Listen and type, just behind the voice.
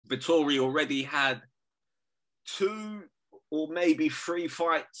Vettori already had 2 or maybe 3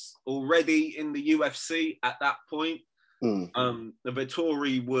 fights already in the UFC at that point. The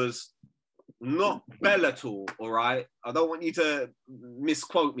Vettori was not Bellator, all right? I don't want you to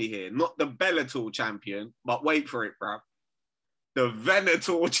misquote me here. Not the Bellator champion, but wait for it, bro. The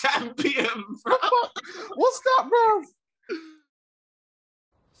Venator champion, bro. What's that, bro?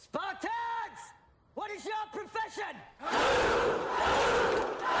 Spartans! What is your profession?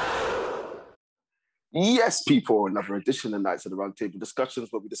 Yes, people, another edition of Knightz of the Round Table Discussions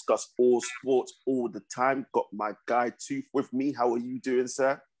where we discuss all sports all the time. Got my guy Tooth with me. How are you doing,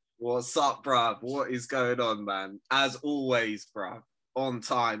 sir? What's up, bruv? What is going on, man? As always, bruv, on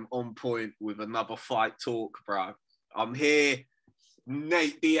time, on point with another fight talk, bruv. I'm here,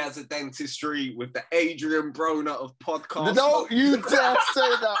 Nate Diaz of Dentistry with the Adrian Broner of podcast. Don't you dare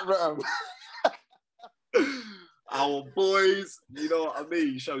say that, bro. Our boys, you know what I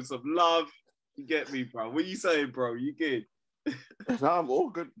mean? Show some love. You get me, bro? What are you saying, bro? You good? Nah, I'm all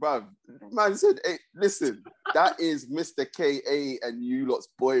good, bro. Man said, hey, listen, that is Mr. K.A. and you lot's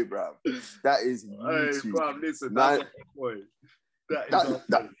boy, bro. That is YouTube. Hey, bro, listen, that's our boy.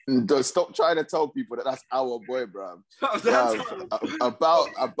 Don't stop trying to tell people that that's our boy, bro.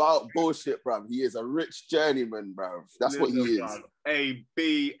 About bullshit, bro. He is a rich journeyman, bro. That's what he is. A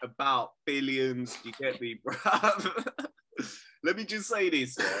B about billions. You get me, bro? Let me just say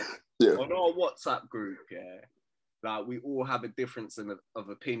this, yeah. On our WhatsApp group, yeah, like we all have a difference of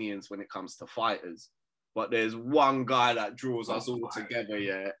opinions when it comes to fighters. But there's one guy that draws us all together,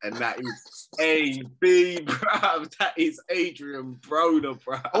 yeah, and that is AB, bruv. That is Adrian Broner,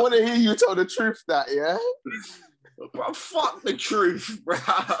 bruv. I want to hear you tell the truth, that, yeah? Bro, fuck the truth,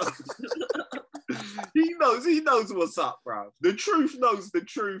 bruv. He knows what's up, bruv. The truth knows the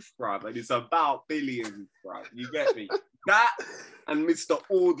truth, bruv, and it's about billions, bruv. You get me? That and Mr.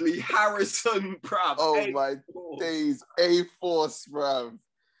 Audley Harrison, bruv. Oh, my days. A-Force, bruv.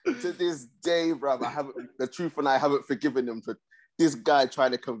 To this day, bruv, the truth and I haven't forgiven him for this guy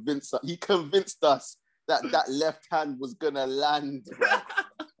trying to convince us. He convinced us that left hand was gonna land, bruv.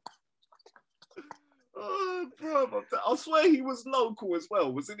 Oh, bro, I swear he was local as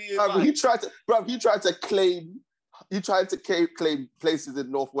well, wasn't he? He tried to claim places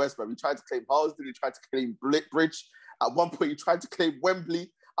in Northwest, bruv. He tried to claim Harlesden, he tried to claim Bridge. At one point, he tried to claim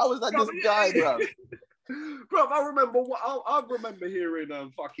Wembley. I was like, this guy, bruv. Bro, I remember hearing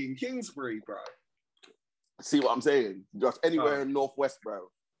fucking Kingsbury, bro. See what I'm saying? Just anywhere in Northwest, bro.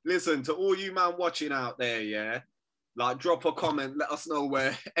 Listen, to all you man watching out there, yeah? Like, drop a comment, let us know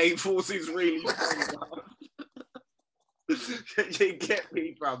where A-Force is really from, bro. You get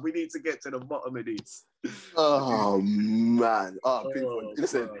me, bro? We need to get to the bottom of this. Oh, man. People,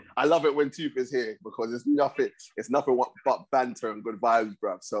 listen, bro. I love it when Tooth is here because it's nothing but banter and good vibes,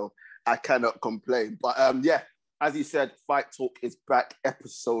 bro. So I cannot complain. But yeah, as you said, Fight Talk is back,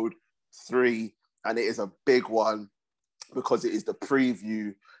 episode 3, and it is a big one because it is the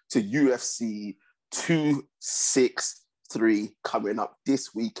preview to UFC 263 coming up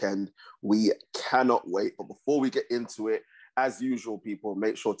this weekend. We cannot wait. But before we get into it, as usual, people,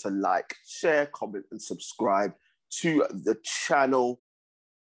 make sure to like, share, comment, and subscribe to the channel.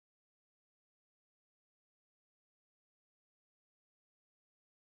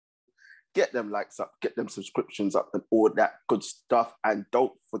 Get them likes up, get them subscriptions up, and all that good stuff. And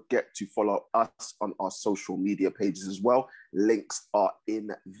don't forget to follow us on our social media pages as well. Links are in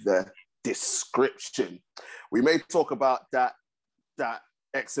the description. We may talk about that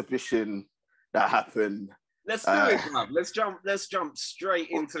exhibition that happened. Let's do it, bro. Let's jump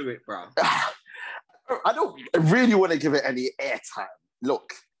straight into it, bro. I don't really want to give it any airtime.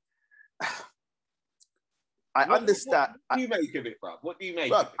 Look, I understand. What do you make of it, bro? What do you make?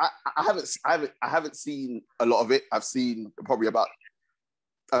 Bro, I haven't seen a lot of it. I've seen probably about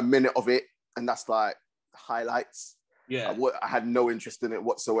a minute of it, and that's like highlights. Yeah, I had no interest in it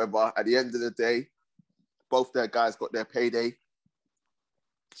whatsoever. At the end of the day, both their guys got their payday.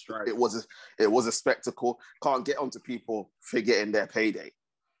 That's right. It was a spectacle. Can't get onto people forgetting their payday.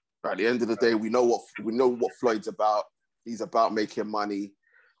 At the end of the day, we know what Floyd's about. He's about making money.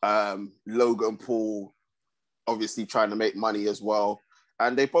 Logan Paul, obviously trying to make money as well,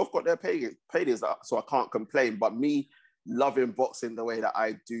 and they both got their paydays up. So I can't complain. But me loving boxing the way that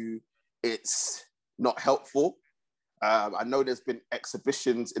I do, it's not helpful. I know there's been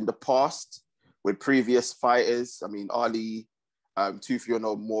exhibitions in the past with previous fighters. I mean, Ali, Tooth, you'll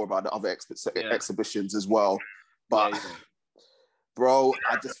know more about the other exhibitions as well. But, bro,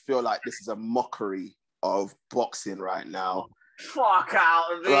 I just feel like this is a mockery of boxing right now. Fuck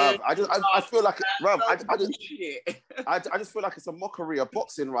out of Bruv, it. I feel like, bruv, Shit. I just feel like it's a mockery of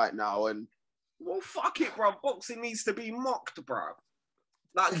boxing right now. And well, fuck it, bro. Boxing needs to be mocked, bro.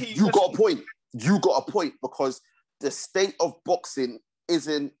 Like you got a point. You got a point, because the state of boxing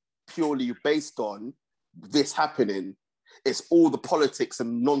isn't purely based on this happening. It's all the politics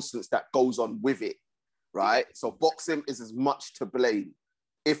and nonsense that goes on with it, right? So boxing is as much to blame,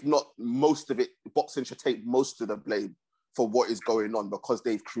 if not most of it. Boxing should take most of the blame for what is going on, because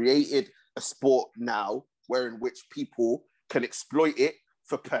they've created a sport now wherein which people can exploit it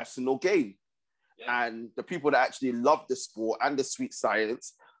for personal gain. Yeah. And the people that actually love the sport and the sweet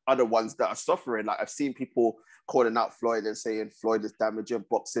science are the ones that are suffering. Like, I've seen people calling out Floyd and saying Floyd is damaging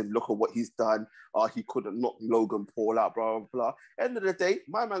boxing. Look at what he's done. He couldn't knock Logan Paul out, blah, blah, blah. End of the day,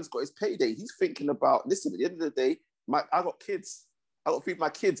 my man's got his payday. He's thinking about, listen, at the end of the day, I got kids. I got to feed my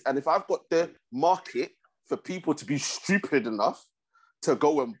kids. And if I've got the market for people to be stupid enough to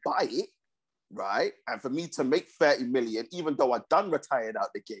go and buy it, right, and for me to make 30 million, even though I done retired out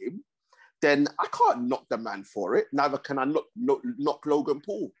the game, then I can't knock the man for it. Neither can I knock Logan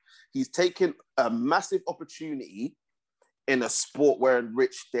Paul. He's taken a massive opportunity in a sport where in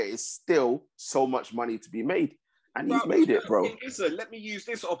which there is still so much money to be made. And he's made it, bro. Listen, let me use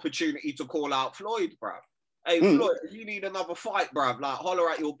this opportunity to call out Floyd, bro. Hey, Floyd, if you need another fight, bruv, like, holler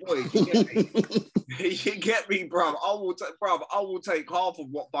at your boys. You get me? You get me, bruv? I will take half of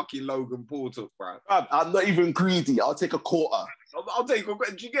what fucking Logan Paul took, bruv. I'm not even greedy. I'll take a quarter. I'll take do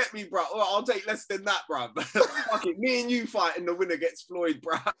you get me, bruv? I'll take less than that, bruv. Fuck it. Me and you fight and the winner gets Floyd,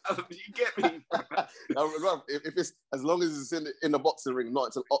 bruv. You get me, bruv? Bruv, if it's, as long as it's in the boxing ring,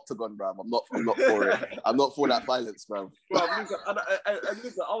 not an octagon, bruv, I'm not for it. I'm not for that violence, bruv.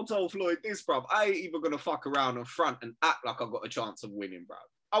 Listen, I'll tell Floyd this, bruv. I ain't even gonna fuck around in front and act like I've got a chance of winning, bruv.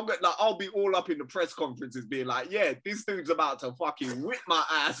 I'll be all up in the press conferences being like, yeah, this dude's about to fucking whip my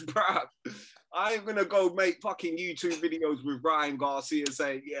ass, bruv. I ain't gonna go make fucking YouTube videos with Ryan Garcia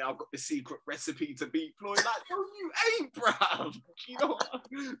saying, yeah, I've got the secret recipe to beat Floyd. Like, no, you ain't, bruv. You know what?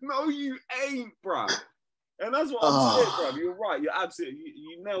 No, you ain't, bruv. And that's what I'm saying, bruv. You're right. You're absolutely,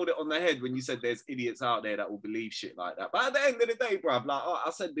 you nailed it on the head when you said there's idiots out there that will believe shit like that. But at the end of the day, bruv, like I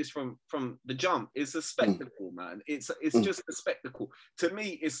said this from the jump, it's a spectacle, man. It's just a spectacle. To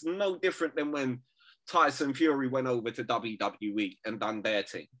me, it's no different than when Tyson Fury went over to WWE and done their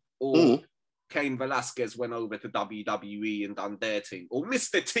thing. Or Cain Velasquez went over to WWE and done their thing. Or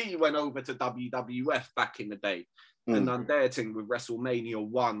Mr. T went over to WWF back in the day and done their thing with WrestleMania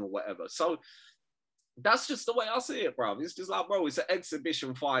 1 or whatever. So that's just the way I see it, bro. It's just like, bro, it's an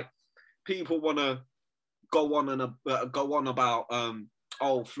exhibition fight. People want to go on about,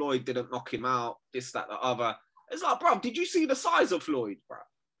 oh, Floyd didn't knock him out, this, that, the other. It's like, bro, did you see the size of Floyd, bro?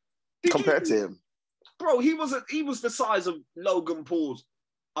 Compared to him? Bro, he was the size of Logan Paul's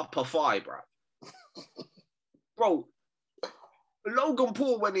upper thigh, bro. Bro, Logan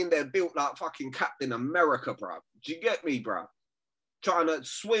Paul went in there built like fucking Captain America, bro. Do you get me, bro? Trying to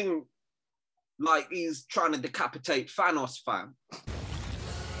swing like he's trying to decapitate Thanos, fam.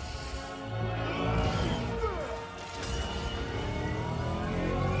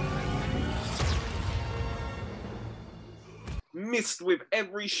 Missed with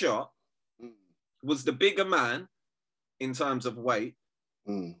every shot. Was the bigger man in terms of weight.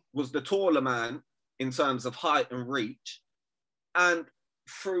 Was the taller man in terms of height and reach. And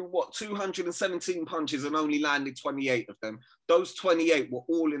through 217 punches and only landed 28 of them. Those 28 were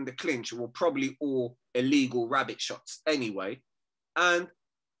all in the clinch, were probably all illegal rabbit shots anyway. And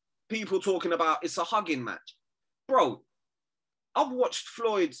people talking about it's a hugging match. Bro, I've watched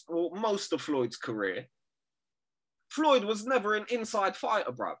most of Floyd's career. Floyd was never an inside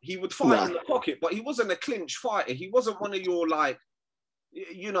fighter, bro. He would fight in the pocket, but he wasn't a clinch fighter. He wasn't one of your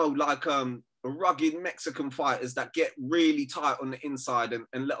rugged Mexican fighters that get really tight on the inside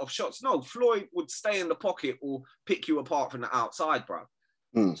and let off shots. No, Floyd would stay in the pocket or pick you apart from the outside, bro.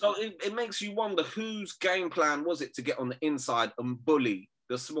 So it makes you wonder whose game plan was it to get on the inside and bully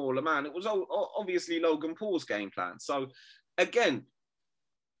the smaller man. It was obviously Logan Paul's game plan. So again,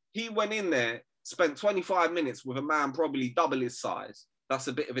 he went in there, spent 25 minutes with a man probably double his size. That's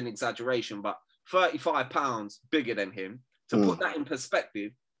a bit of an exaggeration, but 35 pounds bigger than him. To put that in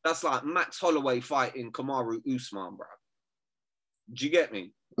perspective, that's like Max Holloway fighting Kamaru Usman, bro. Do you get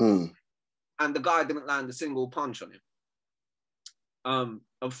me? And the guy didn't land a single punch on him.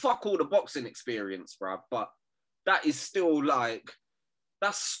 And fuck all the boxing experience, bro. But that is still like,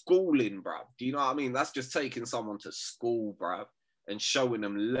 that's schooling, bro. Do you know what I mean? That's just taking someone to school, bro, and showing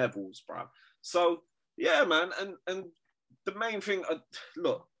them levels, bro. So, yeah, man. And the main thing,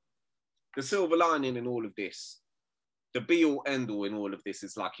 look, the silver lining in all of this the be-all, end-all in all of this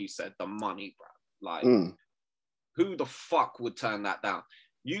is, like you said, the money, bro. Like, who the fuck would turn that down?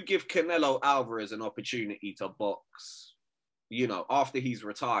 You give Canelo Alvarez an opportunity to box, you know, after he's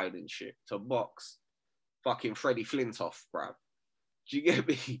retired and shit, to box fucking Freddie Flintoff, bro. Do you get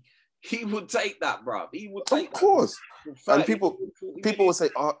me? He would take that, bro. He would take that. Of course. And people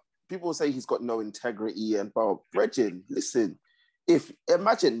will say he's got no integrity and bro. Bridget, listen,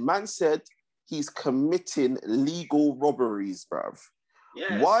 imagine man said he's committing legal robberies, bruv.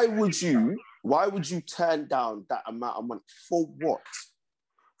 Yes. Why would you turn down that amount of money? For what?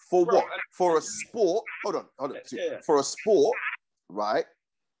 For what? For a sport, hold on. Yeah. For a sport, right,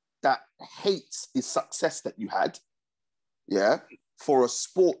 that hates the success that you had, yeah? For a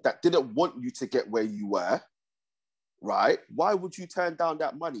sport that didn't want you to get where you were, right? Why would you turn down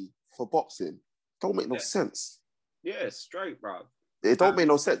that money for boxing? Don't make no sense. Yeah, straight, bro. It don't make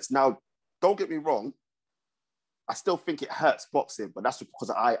no sense. Now, don't get me wrong. I still think it hurts boxing, but that's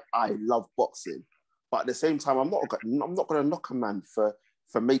because I love boxing. But at the same time, I'm not going to knock a man for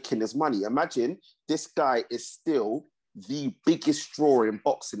making his money. Imagine this guy is still the biggest draw in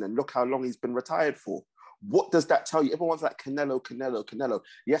boxing, and look how long he's been retired for. What does that tell you? Everyone's like, Canelo.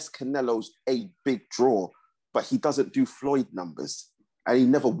 Yes, Canelo's a big draw, but he doesn't do Floyd numbers. And he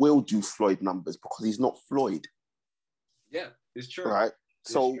never will do Floyd numbers because he's not Floyd. Yeah, it's true. Right?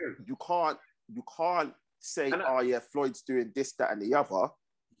 So you can't say, Floyd's doing this, that, and the other,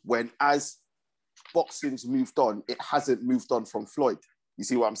 when as boxing's moved on, it hasn't moved on from Floyd. You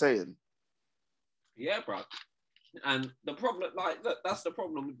see what I'm saying? Yeah, bro. And the problem, look, that's the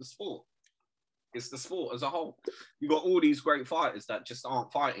problem with the sport. It's the sport as a whole. You got all these great fighters that just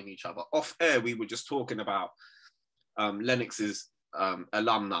aren't fighting each other. Off air, we were just talking about Lennox's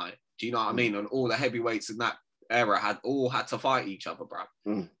alumni. Do you know what I mean? And all the heavyweights in that era had to fight each other, bro.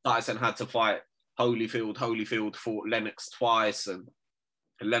 Tyson had to fight Holyfield. Holyfield fought Lennox twice, and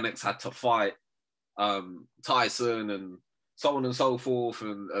Lennox had to fight Tyson, and so on and so forth,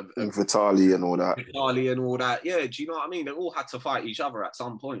 and Vettori and all that. Yeah, do you know what I mean? They all had to fight each other at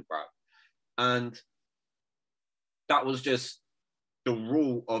some point, bro. And that was just the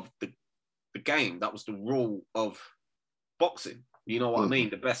rule of the game. That was the rule of boxing. You know what I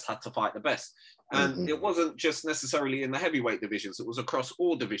mean? The best had to fight the best. And it wasn't just necessarily in the heavyweight divisions. It was across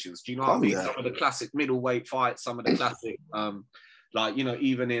all divisions. Do you know what I mean? Yeah. Some of the classic middleweight fights, some of the classic, like, you know,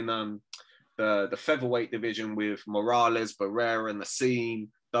 even in the featherweight division with Morales, Barrera, and the Scene,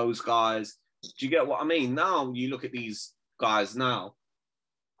 those guys. Do you get what I mean? Now you look at these guys now,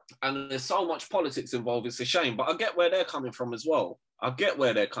 and there's so much politics involved. It's a shame, but I get where they're coming from as well.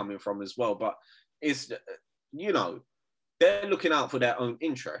 But it's, you know, they're looking out for their own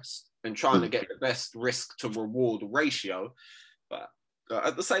interest and trying to get the best risk to reward ratio. But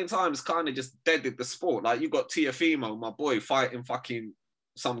at the same time, it's kind of just deaded the sport. Like, you got Tiafimo, my boy, fighting fucking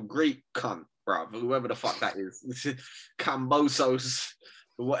some Greek cunt, bruv, whoever the fuck that is. Cambosos,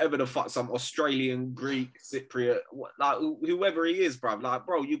 whatever the fuck, some Australian, Greek, Cypriot, like whoever he is, bruv. Like,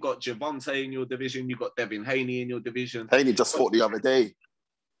 bro, you got Javante in your division, you got Devin Haney in your division. Haney just fought the other day.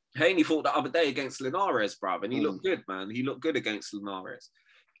 Haney fought the other day against Linares, bruv, and he looked good, man. He looked good against Linares.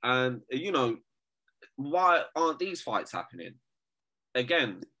 And, you know, why aren't these fights happening?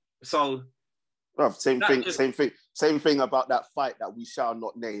 Again, so... Bruv, same thing about that fight that we shall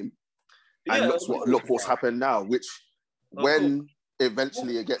not name. And look what's happened now, which when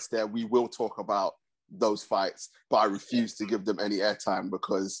eventually it gets there, we will talk about those fights, but I refuse to give them any airtime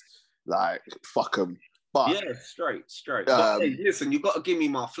because, like, fuck them. But yeah, straight. But, hey, listen, you got to give me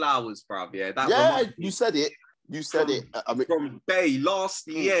my flowers, bruv. Yeah, you said it. I mean, from Bay last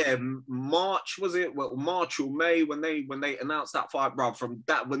year, March was it? Well, March or May when they announced that fight, bruv. From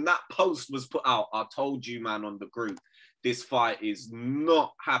that, when that post was put out, I told you, man, on the group, this fight is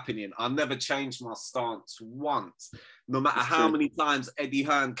not happening. I never changed my stance once. No matter how many times Eddie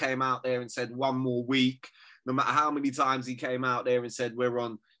Hearn came out there and said 1 more week. No matter how many times he came out there and said we're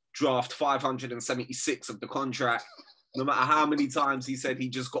on draft 576 of the contract. No matter how many times he said he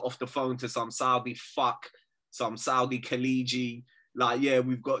just got off the phone to some Saudi Khaliji, like, yeah,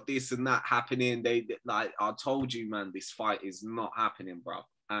 we've got this and that happening. They like, I told you, man, this fight is not happening, bro.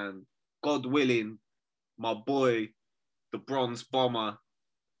 And God willing, my boy, the Bronze Bomber,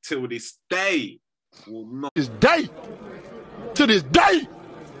 till this day, will not. To this day,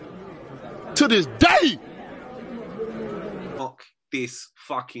 knock this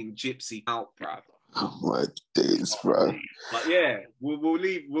fucking gypsy out, bro. Oh my days, bro. But yeah, we'll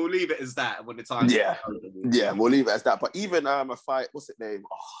leave it as that when the time. Yeah, we'll leave it as that. But even a fight, what's it name?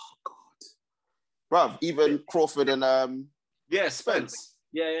 Oh god, bruv. Even Crawford and Spence.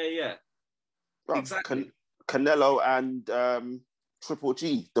 Yeah. Bruv, exactly. Canelo and Triple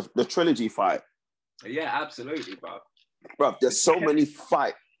G, the trilogy fight. Yeah, absolutely, bro. Bro, there's so many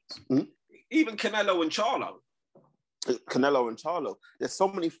fights. Even Canelo and Charlo. There's so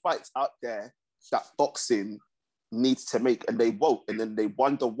many fights out there that boxing needs to make, and they won't. And then they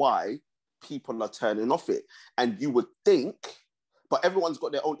wonder why people are turning off it. And you would think, but everyone's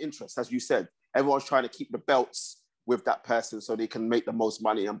got their own interests, as you said. Everyone's trying to keep the belts with that person so they can make the most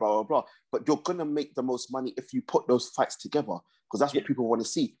money and blah, blah, blah. But you're going to make the most money if you put those fights together, because that's what people want to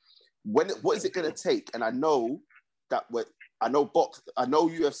see. What is it going to take? And I know that I know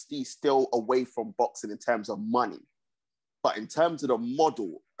UFC still away from boxing in terms of money, but in terms of the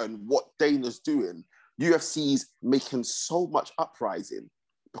model and what Dana's doing, UFC's making so much uprising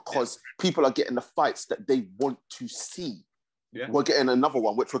because people are getting the fights that they want to see. Yeah. We're getting another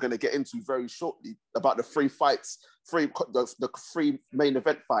one, which we're going to get into very shortly, about the three main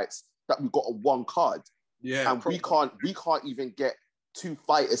event fights that we got on one card. Yeah, and we can't even get two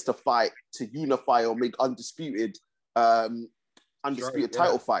fighters to fight to unify or make undisputed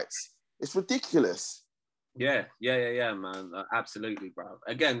title fights. It's ridiculous. Yeah, man. Absolutely, bro.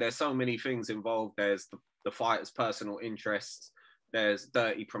 Again, there's so many things involved. There's the fighters' personal interests. There's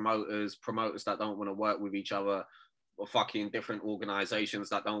dirty promoters that don't want to work with each other, or fucking different organizations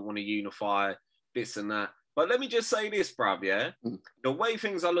that don't want to unify, this and that. But let me just say this, bruv, yeah? The way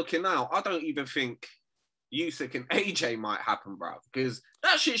things are looking now, I don't even think Usyk and AJ might happen, bruv, because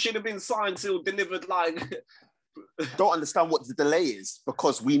that shit should have been signed, sealed, delivered, like... Don't understand what the delay is,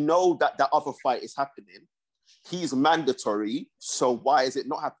 because we know that that other fight is happening. He's mandatory, so why is it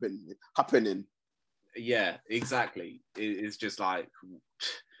not happening? Yeah, exactly. It's just like...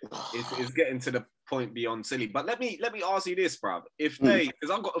 It's getting to the point beyond silly. But let me ask you this, bruv. If they...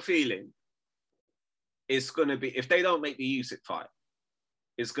 Because I've got a feeling it's going to be... If they don't make the Usyk fight,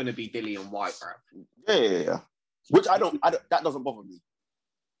 it's going to be Dillian White, bruv. Yeah. Which I don't... That doesn't bother me.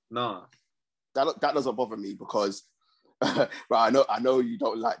 No. That doesn't bother me because... Right, I know you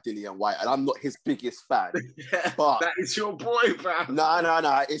don't like Dillian White, and I'm not his biggest fan. Yeah, but that is your boy, bruv.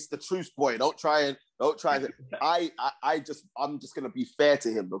 No. It's the truth, boy. Don't try and... I'm just gonna be fair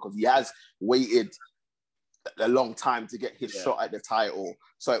to him because he has waited a long time to get his shot at the title,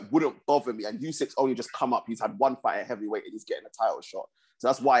 so it wouldn't bother me. And Usyk's only just come up; he's had one fight at heavyweight and he's getting a title shot. So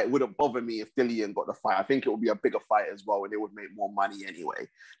that's why it wouldn't bother me if Dillian got the fight. I think it would be a bigger fight as well, and it would make more money anyway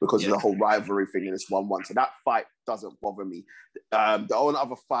because of the whole rivalry thing in this 1-1. So that fight doesn't bother me. The only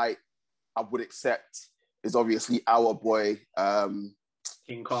other fight I would accept is obviously our boy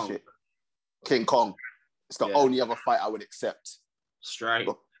King Kong. King Kong. It's the only other fight I would accept. Straight.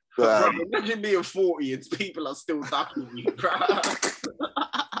 Bro, imagine being 40 and people are still ducking you, bro.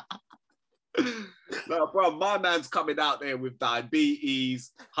 No, bro, my man's coming out there with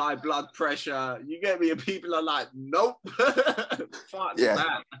diabetes, high blood pressure. You get me? And people are like, nope. Fuck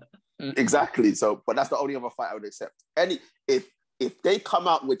that. Exactly. So, but that's the only other fight I would accept. If they come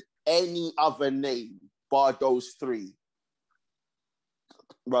out with any other name bar those three,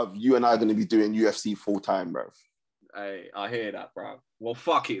 bruv, you and I are going to be doing UFC full time, bruv. Hey, I hear that, bruv. Well,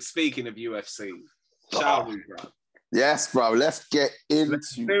 fuck it. Speaking of UFC, shall we, bruv? Yes, bro. Let's get into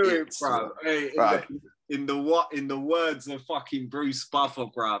it, bro. Hey, in the words of fucking Bruce Buffer,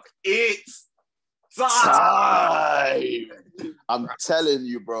 bro, it's time. I'm telling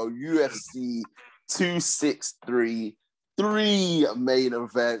you, bro. UFC 263, 3 main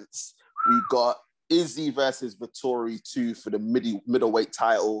events. We got Issy versus Vettori 2 for the middleweight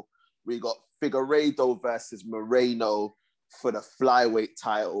title. We got Figueruedo versus Moreno for the flyweight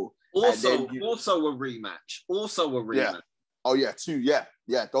title. Also a rematch. Yeah. Oh, yeah, 2, yeah.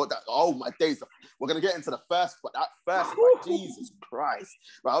 Oh, my days. We're going to get into the first fight. That first fight, Jesus Christ.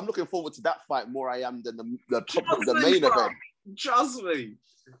 Right, I'm looking forward to that fight more I am than the main event. Trust me.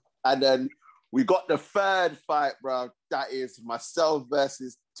 And then we got the third fight, bro. That is myself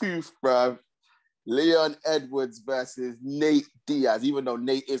versus Tooth, bro. Leon Edwards versus Nate Diaz, even though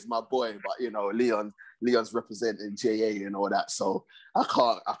Nate is my boy, but you know, Leon's representing JA and all that, so I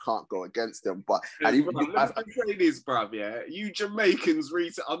can't go against them. But and even let me say this, bruv, yeah. You Jamaicans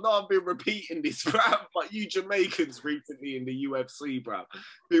recently, I know I've been repeating this, bruv, but you Jamaicans recently in the UFC, bruv,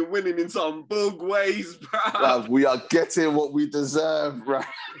 been winning in some bug ways, bruv. We are getting what we deserve, bruv.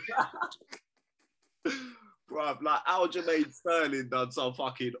 Bruv, like Aljamain Sterling done some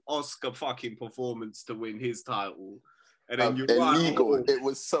fucking Oscar fucking performance to win his title. And then you're illegal. Right, it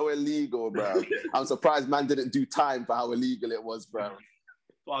was so illegal, bro. I'm surprised man didn't do time for how illegal it was, bro.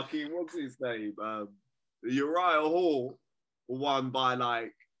 Fucking, what's his name? Uriah Hall won by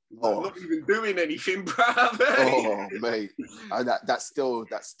like not even doing anything, bruv. Oh, mate. That still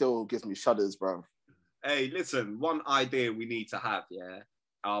gives me shudders, bro. Hey, listen, one idea we need to have, yeah?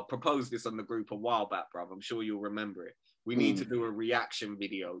 I'll propose this on the group a while back, bruv. I'm sure you'll remember it. We need to do a reaction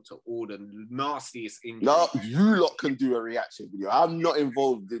video to all the nastiest injuries. No, you lot can do a reaction video. I'm not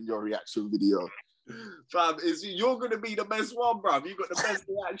involved in your reaction video. Fam, you're going to be the best one, bruv. You got the best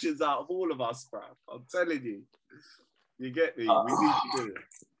reactions out of all of us, bruv. I'm telling you. You get me? We need to do it.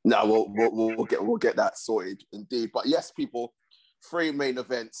 No, we'll get that sorted, indeed. But yes, people, 3 main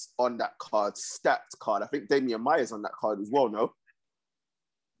events on that card, stacked card. I think Damian Maia's on that card as well, no?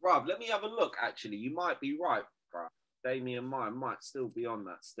 Bruv, let me have a look, actually. You might be right, bruv. Damian Maia might still be on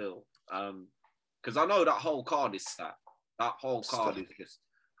that still. Because I know that whole card is stacked. That whole card is just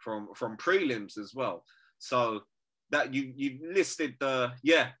from prelims as well. So that you listed the,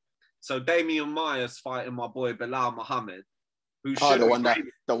 yeah. So Damian Maia's fighting my boy Belal Muhammad. Who the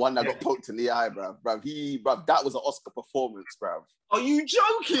one that got poked in the eye, bruv. Bruv, that was an Oscar performance, bruv. Are you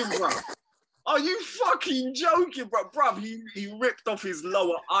joking, bruv? Are you fucking joking, bruv? Bruv, he ripped off his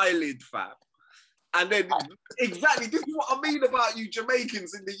lower eyelid, fam. And then, exactly, this is what I mean about you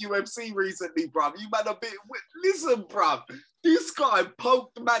Jamaicans in the UFC recently, bruv. You man a bit... Listen, bruv. This guy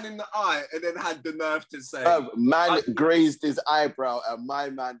poked the man in the eye and then had the nerve to say... man grazed his eyebrow and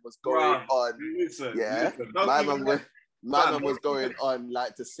my man was going on... Listen. My man was going on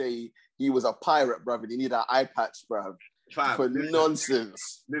like to say he was a pirate, bruv, and he needed an eye patch, bruv.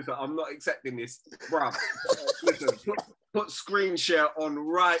 Nonsense. Listen, I'm not accepting this, bruv. Listen, put screen share on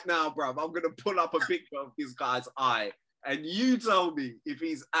right now, bruv. I'm gonna pull up a picture of this guy's eye, and you tell me if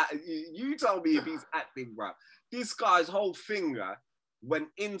he's acting, bruv. This guy's whole finger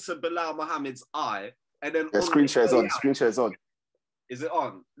went into Belal Muhammad's eye, and then screen share's on. Screen share's on. Is it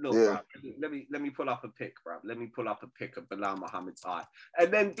on? Look, bruv, let me pull up a pic, bruv. Let me pull up a pic of Belal Muhammad's eye.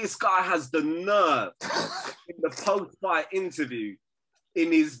 And then this guy has the nerve in the post-fight interview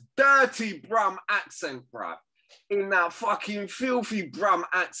in his dirty Brum accent, bruv. In that fucking filthy Brum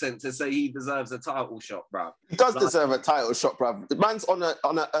accent to say he deserves a title shot, bruv. He does deserve a title shot, bruv. The man's on a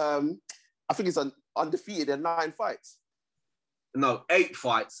I think he's undefeated in 9 fights. No, 8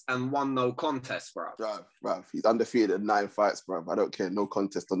 fights and 1 no contest, bruv. Bruv, he's undefeated in 9 fights, bruv. I don't care, no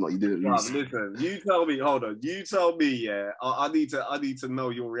contest or not. He didn't lose. Listen, you tell me. Hold on. You tell me. Yeah, I need to know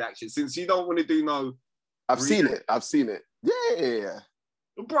your reaction since you don't want to do no. I've seen it. Yeah.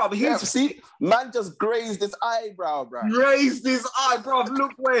 Bruv, man just grazed his eyebrow, bruv. Grazed his eye, bruv.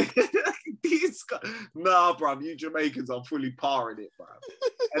 Look where this guy. Nah, bruv, you Jamaicans are fully parring it, bruv.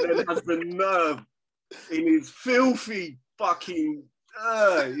 And then has the nerve in his filthy fucking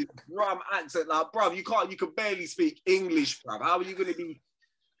his Brum accent, like, bruv, you can barely speak English, bruv. How are you gonna be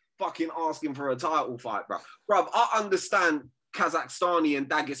fucking asking for a title fight, bruv? Bruv, I understand Kazakhstani and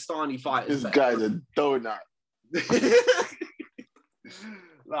Dagestani fighters. This guy's a donut.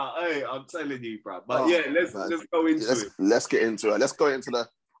 Like, hey, I'm telling you, bruv. But let's go into it. Let's get into it. Let's go into the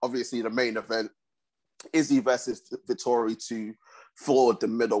main event. Issy versus Vettori for the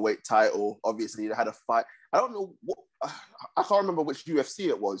middleweight title. Obviously, they had a fight. I don't know what. I can't remember which UFC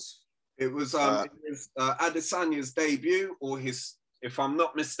it was. It was Adesanya's debut, or his, if I'm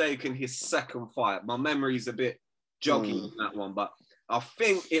not mistaken, his second fight. My memory's a bit joggy on that one, but I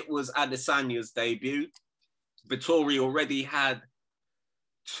think it was Adesanya's debut. Vettori already had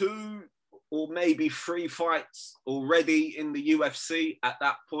 2 or maybe 3 fights already in the UFC at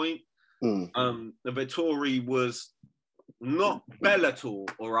that point. The Vettori was not Bellator,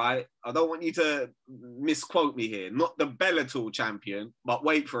 all right? I don't want you to misquote me here. Not the Bellator champion, but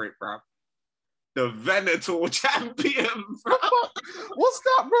wait for it, bro. The Venator champion, bro. What's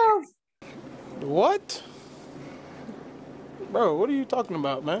that, bro? What? Bro, what are you talking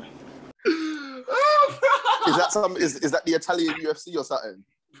about, man? Is that the Italian UFC or something?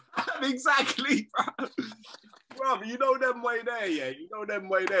 Exactly, bro. Bro, you know them way there, yeah? You know them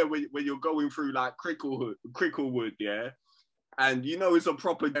way there when you're going through like Cricklewood, yeah? And you know it's a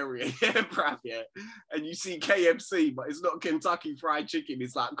proper area, yeah, bruv, yeah? And you see KFC, but it's not Kentucky Fried Chicken,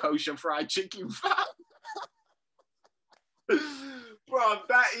 it's like kosher fried chicken, fam. Bruv,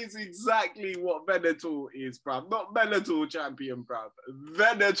 that is exactly what Venator is, bruv. Not Bellator champion, bruv.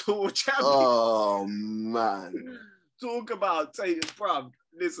 Venator champion. Oh, man. Talk about taking, bruv.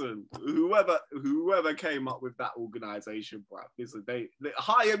 Listen, whoever came up with that organization, bruv. Listen, they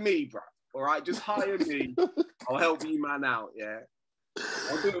hire me, bruv. All right, just hire me. I'll help you, man, out. Yeah,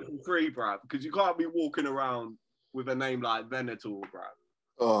 I'll do it for free, bruv. Because you can't be walking around with a name like Venator, bruv.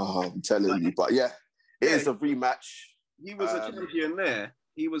 Oh, I'm telling you, but yeah, it is a rematch. He was a champion there.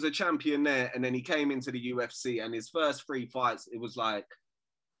 He was a champion there, and then he came into the UFC, and his first 3 fights, it was like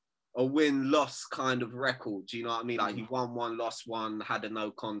a win-loss kind of record. Do you know what I mean? Like he won one, lost one, had a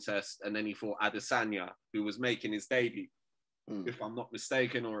no contest, and then he fought Adesanya, who was making his debut, if I'm not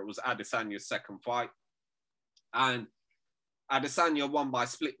mistaken, or it was Adesanya's second fight. And Adesanya won by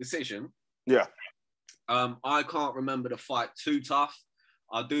split decision. Yeah. I can't remember the fight too tough.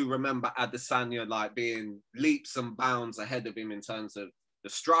 I do remember Adesanya like being leaps and bounds ahead of him in terms of the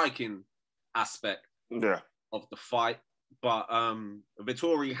striking aspect of the fight. But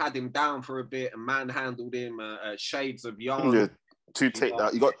Vettori had him down for a bit and manhandled him, shades of yarn. Yeah, 2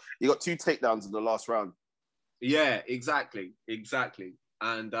 takedowns. You got 2 takedowns in the last round. Yeah, exactly.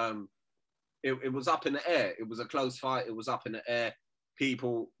 And it was up in the air. It was a close fight. It was up in the air.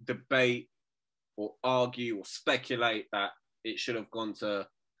 People debate or argue or speculate that it should have gone to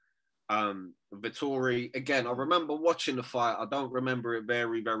Vettori. Again, I remember watching the fight. I don't remember it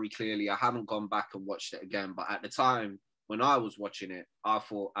very, very clearly. I haven't gone back and watched it again. But at the time when I was watching it, I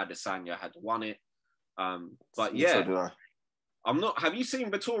thought Adesanya had won it. But yeah, so did I. I'm not. Have you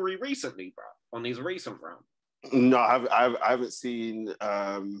seen Vettori recently, bro? On his recent round? No, I haven't seen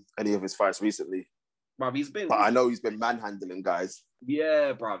any of his fights recently. Bruv, but I know he's been manhandling guys.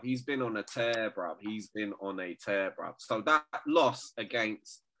 Yeah, bruv. He's been on a tear, bruv. So that loss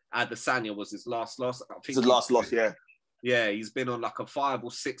against Adesanya was his last loss. I think it's his last loss, yeah. Yeah, he's been on like a 5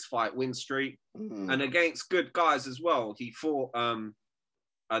 or 6 fight win streak. And against good guys as well. He fought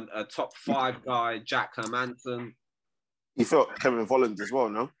a top 5 guy, Jack Hermanson. He fought Kevin Holland as well,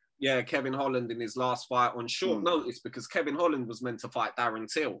 no? Yeah, Kevin Holland in his last fight on short notice because Kevin Holland was meant to fight Darren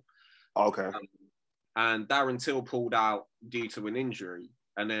Till. Okay. And Darren Till pulled out due to an injury.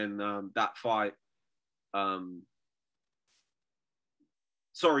 And then that fight...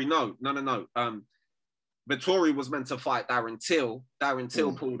 Vettori was meant to fight Darren Till. Darren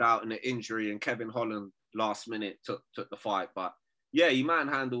Till pulled out in an injury and Kevin Holland last minute took the fight. But yeah, he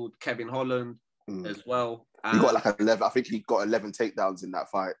manhandled Kevin Holland as well. He got like 11. I think he got 11 takedowns in that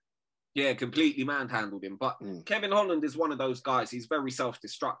fight. Yeah, completely manhandled him. But Kevin Holland is one of those guys. He's very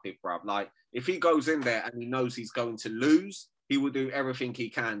self-destructive, bruv. Like, if he goes in there and he knows he's going to lose, he will do everything he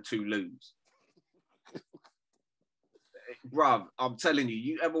can to lose. Bruv, I'm telling you,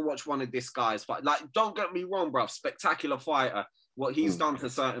 you ever watch one of this guy's fight? Like, don't get me wrong, bruv. Spectacular fighter. What he's done to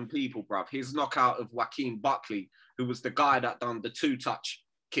certain people, bruv. His knockout of Joaquin Buckley, who was the guy that done the 2-touch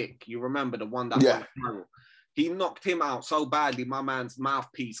kick. You remember the one that went viral? He knocked him out so badly, my man's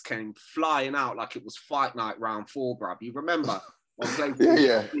mouthpiece came flying out like it was Fight Night round 4, bruv. You remember?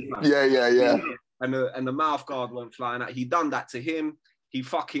 Yeah. And the mouth guard went flying out. He done that to him. He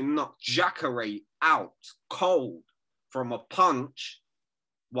fucking knocked Jacare out cold from a punch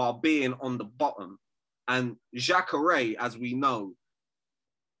while being on the bottom. And Jacare, as we know,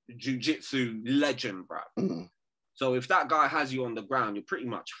 jiu-jitsu legend, bruv. So if that guy has you on the ground, you're pretty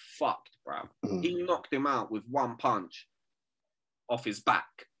much fucked, bro. He knocked him out with 1 punch off his back,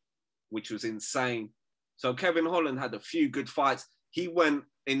 which was insane. So Kevin Holland had a few good fights. He went,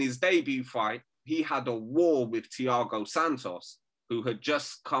 in his debut fight, he had a war with Thiago Santos, who had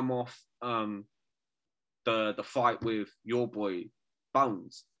just come off the fight with your boy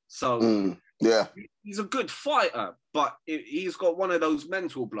Bones. So he's a good fighter, but he's got one of those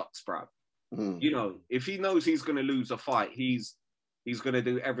mental blocks, bro. You know, if he knows he's going to lose a fight, he's going to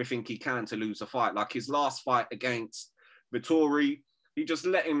do everything he can to lose a fight. Like his last fight against Vettori, he just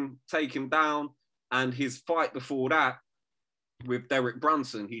let him take him down. And his fight before that with Derek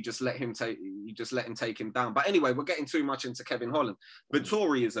Brunson, he just let him take him down. But anyway, we're getting too much into Kevin Holland.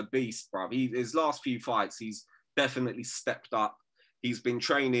 Vettori is a beast, bruv. His last few fights, he's definitely stepped up. He's been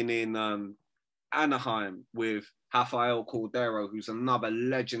training in Anaheim with Rafael Cordero, who's another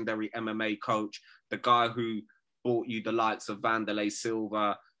legendary MMA coach, the guy who brought you the likes of Vanderlei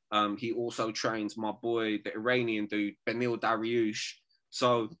Silva. He also trains my boy, the Iranian dude, Benil Dariush.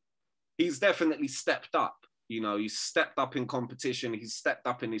 So he's definitely stepped up. You know, he's stepped up in competition. He's stepped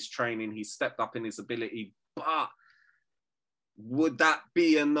up in his training. He's stepped up in his ability. But would that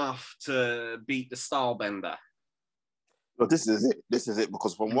be enough to beat the Stylebender? Well, this is it.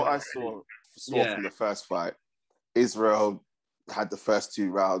 Because from what I saw from the first fight, Israel had the first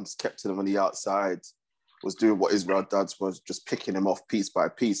 2 rounds, kept him on the outside, was doing what Israel does, was just picking him off piece by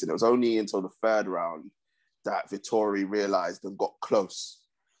piece. And it was only until the 3rd round that Vettori realized and got close.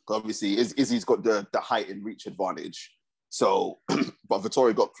 Obviously, Izzy's got the height and reach advantage. So, but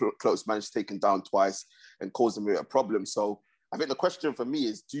Vettori got close, managed to take him down twice and caused him a problem. So I think the question for me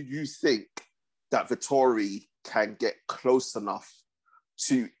is, do you think that Vettori can get close enough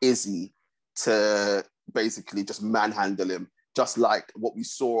to Izzy to basically just manhandle him, just like what we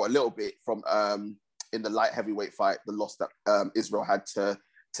saw a little bit from in the light heavyweight fight, the loss that Israel had to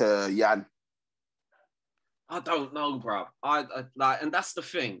to Yan? I don't know, bro. I like, and that's the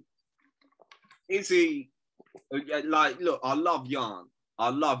thing. Is he like? Look, I love Jan. I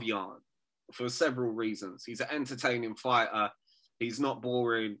love Jan for several reasons. He's an entertaining fighter. He's not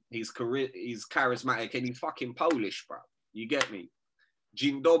boring. He's charismatic, and he's fucking Polish, bro. You get me?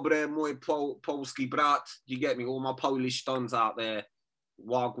 Dzień dobry, mój polski brat. You get me? All my Polish dons out there,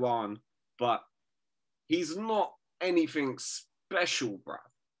 wagwan. But he's not anything special, bro.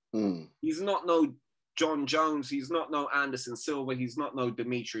 He's not no John Jones. He's not no Anderson Silva. He's not no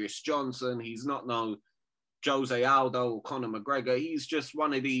Demetrius Johnson. He's not no Jose Aldo or Conor McGregor. He's just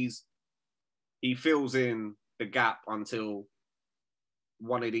one of these. He fills in the gap until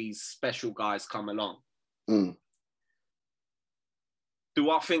one of these special guys come along. Do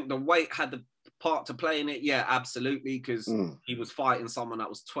I think the weight had the part to play in it? Yeah, absolutely, because he was fighting someone that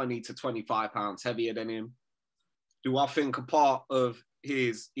was 20 to 25 pounds heavier than him. Do I think a part of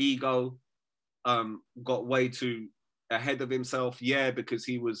his ego got way too ahead of himself? Yeah, because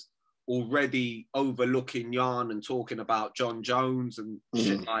he was already overlooking Jan and talking about John Jones and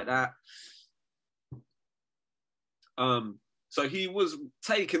shit like that. So he was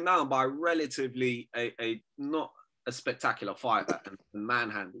taken down by relatively a not a spectacular fighter and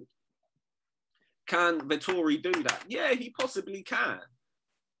manhandled. Can Vettori do that? Yeah, he possibly can.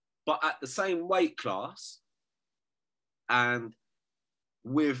 But at the same weight class, and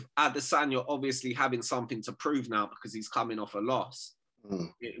with Adesanya obviously having something to prove now because he's coming off a loss,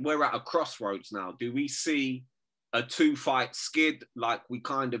 we're at a crossroads now. Do we see a two-fight skid like we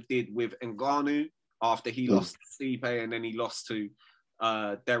kind of did with Ngannou after he lost to Stipe and then he lost to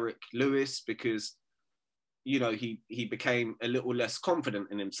Derek Lewis because, you know, he became a little less confident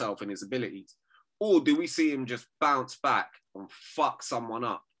in himself and his abilities? Or do we see him just bounce back and fuck someone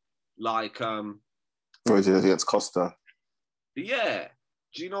up? Like... or is it against Costa? Yeah.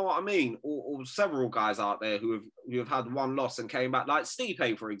 Do you know what I mean? Or several guys out there who have had one loss and came back. Like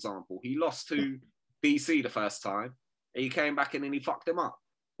Stipe, for example. He lost to DC the first time. And he came back and then he fucked him up.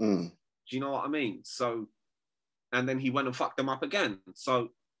 Do you know what I mean? So, and then he went and fucked him up again. So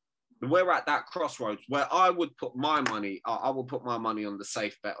we're at that crossroads where I would put my money, I would put my money on the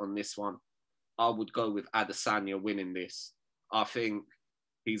safe bet on this one. I would go with Adesanya winning this. I think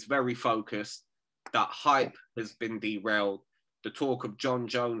he's very focused. That hype has been derailed. The talk of John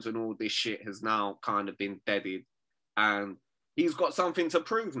Jones and all this shit has now kind of been deaded. And he's got something to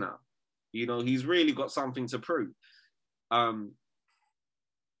prove now. You know, he's really got something to prove.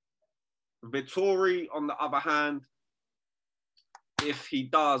 Vettori, on the other hand, if he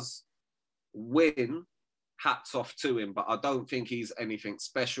does win, hats off to him. But I don't think he's anything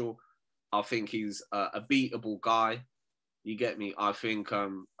special. I think he's a beatable guy. You get me? I think a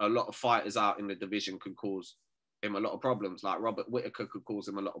lot of fighters out in the division could cause him a lot of problems. Like Robert Whittaker could cause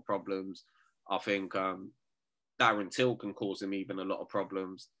him a lot of problems. I think Darren Till can cause him even a lot of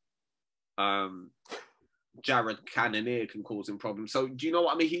problems. Jared Cannonier can cause him problems. So do you know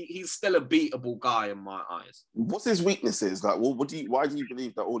what I mean? He's still a beatable guy in my eyes. What's his weaknesses? Like, why do you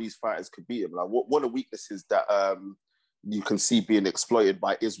believe that all these fighters could beat him? Like, what are weaknesses that you can see being exploited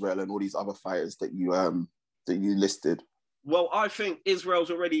by Israel and all these other fighters that you listed? Well, I think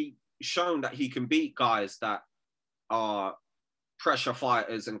Israel's already shown that he can beat guys that are pressure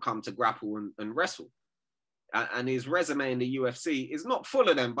fighters and come to grapple and wrestle. And his resume in the UFC is not full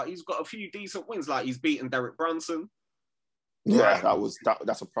of them, but he's got a few decent wins. Like he's beaten Derek Brunson. Yeah,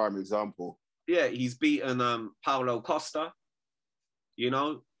 that's a prime example. Yeah, he's beaten Paulo Costa. You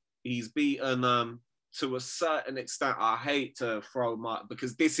know, he's beaten to a certain extent. I hate to throw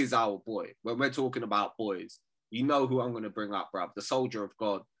because this is our boy. When we're talking about boys, you know who I'm going to bring up, bruv. The soldier of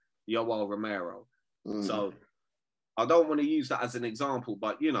God, Yoel Romero. So I don't want to use that as an example,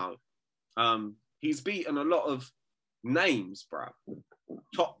 but you know, he's beaten a lot of names, bruv.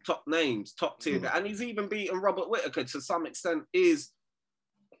 Top names, top tier. And he's even beaten Robert Whittaker to some extent, is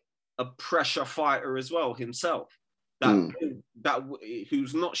a pressure fighter as well himself.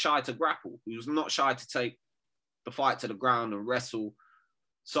 Who's not shy to grapple, who's not shy to take the fight to the ground and wrestle.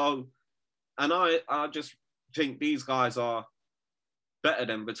 So, and I just think these guys are better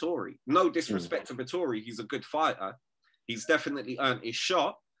than Vettori. No disrespect to Vettori, he's a good fighter. He's definitely earned his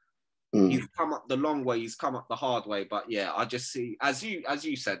shot. He's come up the long way, he's come up the hard way. But yeah, I just see, as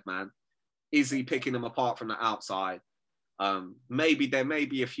you said, man, is he picking them apart from the outside? Maybe there may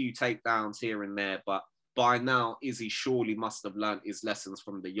be a few takedowns here and there, but by now, Issy surely must have learned his lessons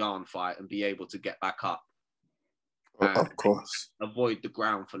from the Yarn fight and be able to get back up. Of course. Avoid the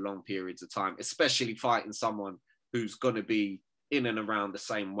ground for long periods of time, especially fighting someone who's going to be in and around the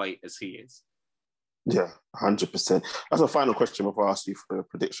same weight as he is. Yeah, 100%. That's a final question before I ask you for a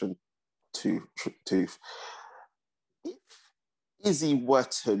prediction. If Issy were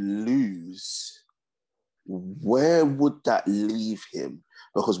to lose, where would that leave him?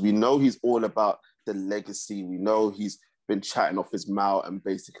 Because we know he's all about the legacy. We know he's been chatting off his mouth and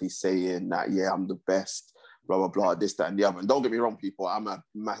basically saying that, yeah, I'm the best, blah, blah, blah, this, that, and the other. And don't get me wrong, people, I'm an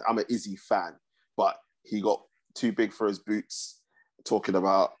Issy fan, but he got too big for his boots, talking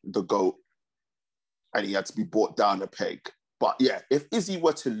about the GOAT, and he had to be brought down a peg. But yeah, if Issy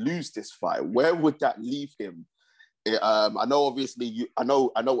were to lose this fight, where would that leave him? I know, obviously, I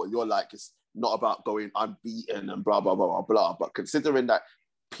know what you're like. It's not about going unbeaten and blah, blah, blah, blah, blah. But considering that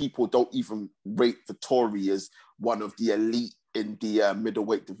people don't even rate Vettori as one of the elite in the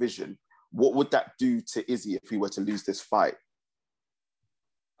middleweight division, what would that do to Issy if he were to lose this fight?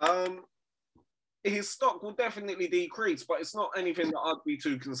 His stock will definitely decrease, but it's not anything that I'd be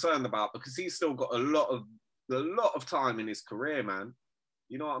too concerned about because he's still got a lot of time in his career, man.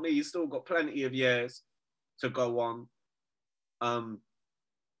 You know what I mean? He's still got plenty of years to go on.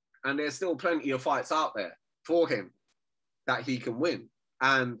 And there's still plenty of fights out there for him that he can win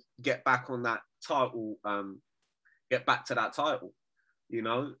and get back on that title, get back to that title. You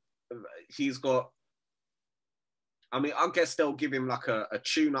know, he's got, I mean, I guess they'll give him like a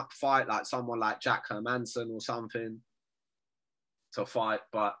tune-up fight, like someone like Jack Hermanson or something to fight.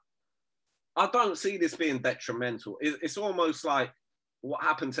 But I don't see this being detrimental. It's almost like what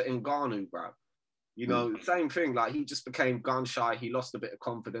happened to Ngannou, bro. You know, same thing. Like, he just became gun-shy. He lost a bit of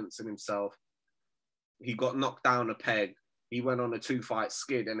confidence in himself. He got knocked down a peg. He went on a 2-fight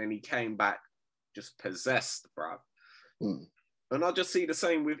skid, and then he came back just possessed, bro. And I just see the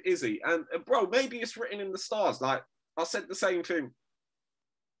same with Issy. And, bro, maybe it's written in the stars. Like, I said the same thing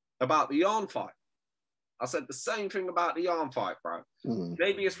about the Yarn fight. I said the same thing about the Yarn fight, bro.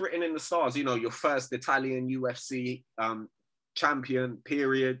 Maybe it's written in the stars, you know, your first Italian UFC champion,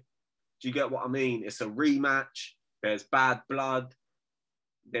 period. Do you get what I mean? It's a rematch. There's bad blood.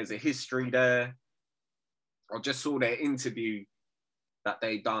 There's a history there. I just saw their interview that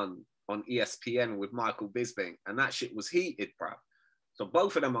they done on ESPN with Michael Bisping, and that shit was heated, bro. So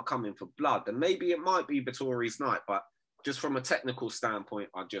both of them are coming for blood, and maybe it might be Vettori's night, but just from a technical standpoint,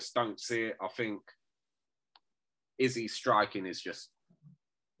 I just don't see it. I think Issy's striking is just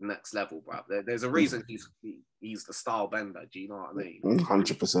next level, bro. There's a reason he's the style bender. Do you know what I mean?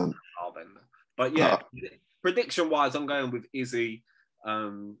 100%. Style bender. But yeah, prediction-wise, I'm going with Issy.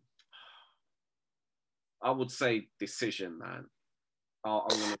 I would say decision, man. I'm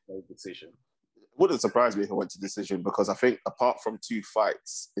going to say decision. It wouldn't surprise me if I went to decision, because I think apart from 2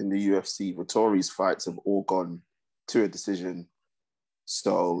 fights in the UFC, Vettori's fights have all gone to a decision.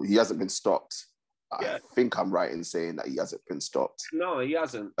 So he hasn't been stopped. Yeah. I think I'm right in saying that he hasn't been stopped. No, he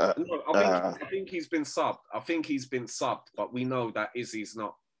hasn't. I think he's been subbed. I think he's been subbed, but we know that Issy's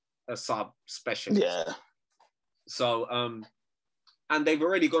not a sub specialist. Yeah. So, and they've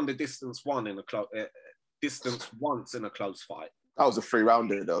already gone the distance once in a close fight. That was a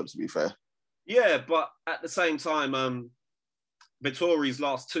 3-rounder, though, to be fair. Yeah, but at the same time, Vettori's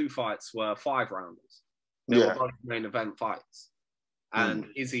last 2 fights were 5-rounders. They were both main event fights. And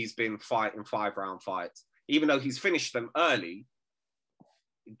Issy's been fighting 5-round fights. Even though he's finished them early,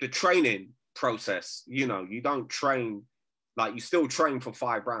 the training process, you know, you don't train, like, you still train for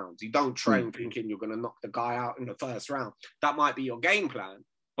 5 rounds. You don't train thinking you're going to knock the guy out in the first round. That might be your game plan,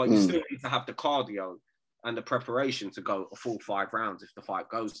 but you still need to have the cardio and the preparation to go a full 5 rounds if the fight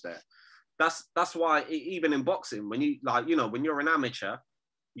goes there. That's why even in boxing, when you, like, you know, when you're an amateur,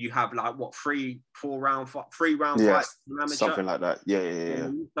 you have like what 3 round fights in amateur, something like that. Yeah.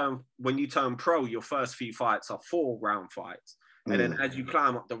 When you turn pro, your first few fights are 4-round fights, and then as you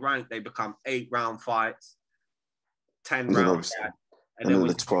climb up the rank, they become 8-round fights, 10-round fights, and then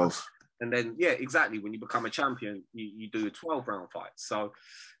the 12. And then exactly. When you become a champion, you do 12-round fights. So,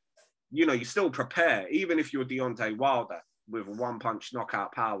 you know, you still prepare, even if you're Deontay Wilder with a 1-punch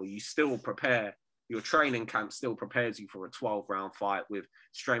knockout power, you still prepare. Your training camp still prepares you for a 12-round fight with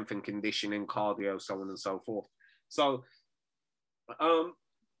strength and conditioning, cardio, so on and so forth. So I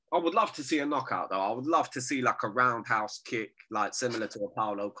would love to see a knockout, though. I would love to see like a roundhouse kick, like similar to a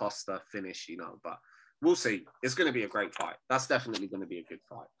Paulo Costa finish, you know, but we'll see. It's going to be a great fight. That's definitely going to be a good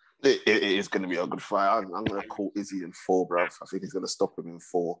fight. It is going to be a good fight. I'm going to call Issy in 4, bro. I think he's going to stop him in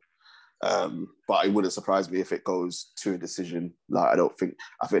 4. But it wouldn't surprise me if it goes to a decision. Like,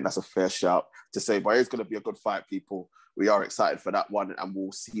 I think that's a fair shout to say, but it's going to be a good fight, people. We are excited for that one, and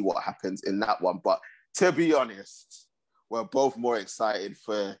we'll see what happens in that one. But to be honest, we're both more excited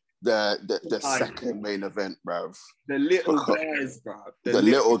for the second main event, bruv. The little guys, bruv. The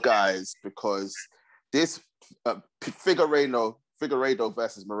little guys, because This Figueruedo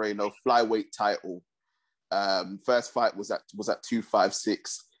versus Moreno flyweight title. First fight was at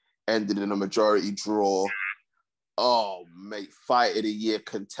 256, ended in a majority draw. Oh, mate, fight of the year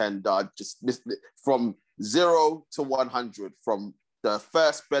contender. Just from 0 to 100, from the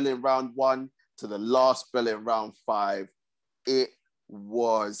first bell in round 1 to the last bell in round 5. It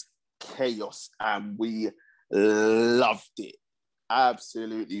was chaos, and we loved it.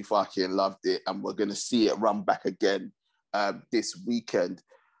 Absolutely fucking loved it, and we're gonna see it run back again this weekend.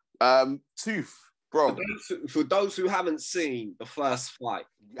 Tooth, bro. For those who haven't seen the first fight,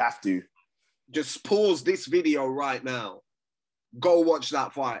 you have to just pause this video right now, go watch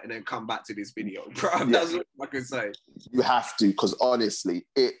that fight, and then come back to this video, bro. Yeah. That's what I can say. You have to, because honestly,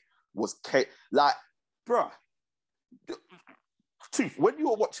 it was like, bro. Tooth, when you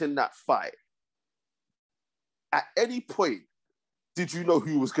were watching that fight, at any point, did you know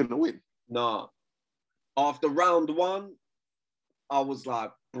who was going to win? No. After round 1, I was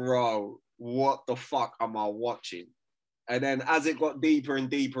like, bro, what the fuck am I watching? And then as it got deeper and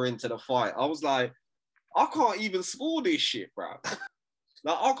deeper into the fight, I was like, I can't even score this shit, bro.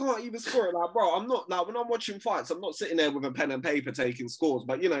 Like, I can't even score it. Like, bro, I'm not, like, when I'm watching fights, I'm not sitting there with a pen and paper taking scores.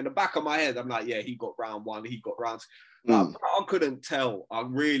 But, you know, in the back of my head, I'm like, yeah, he got round 1, he got round 2. Like, I couldn't tell. I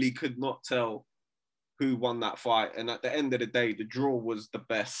really could not tell who won that fight. And at the end of the day, the draw was the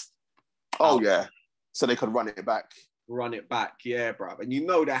best. Oh, yeah. So they could run it back. Run it back, yeah, bro. And you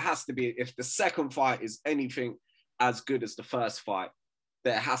know there has to be, if the second fight is anything as good as the first fight,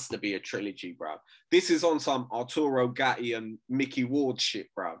 there has to be a trilogy, bro. This is on some Arturo Gatti and Mickey Ward shit,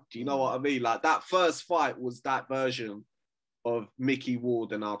 bro. Do you know what I mean? Like, that first fight was that version of Mickey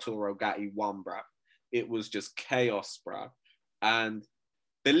Ward and Arturo Gatti won, bro. It was just chaos, bro. And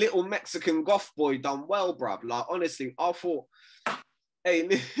the little Mexican goth boy done well, bro. Like, honestly, I thought,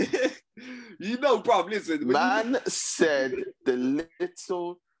 hey, you know, bro, listen. Man said the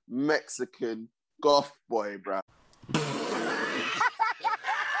little Mexican goth boy, bro.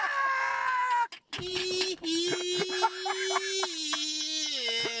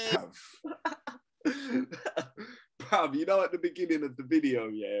 Bruv, you know, at the beginning of the video,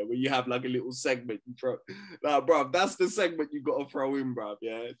 yeah, where you have like a little segment you throw, like, bruv, that's the segment you got to throw in, bruv,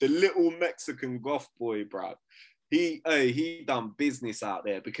 yeah? The little Mexican goth boy, bruv. He done business out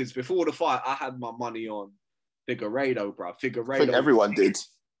there, because before the fight, I had my money on Figueruedo, bruv. Figueruedo. I think everyone did.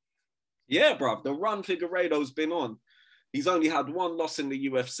 Yeah, bruv, the run Figueredo's been on. He's only had 1 loss in the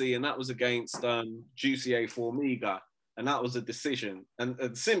UFC, and that was against Jussier Formiga, and that was a decision.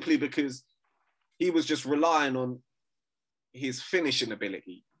 And simply because he was just relying on his finishing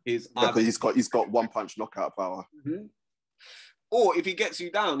ability. Because he's got one-punch knockout power. Mm-hmm. Or if he gets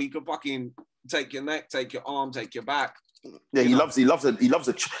you down, he could fucking take your neck, take your arm, take your back. Yeah, he uses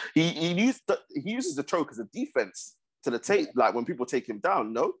the choke as a defense to the tape, like when people take him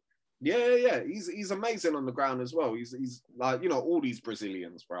down, no? Yeah. He's amazing on the ground as well. He's like, you know, all these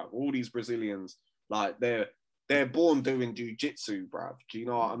Brazilians, bro. All these Brazilians, like, they're born doing jiu-jitsu, bro. Do you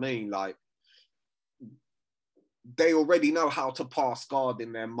know what I mean? Like, they already know how to pass guard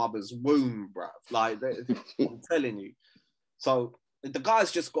in their mother's womb, bro. Like, I'm telling you. So the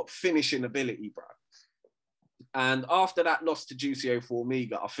guy's just got finishing ability, bro. And after that loss to Jussier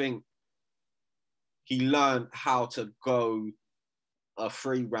Formiga, I think he learned how to go a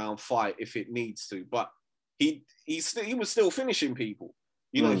 3-round fight if it needs to. But he was still finishing people.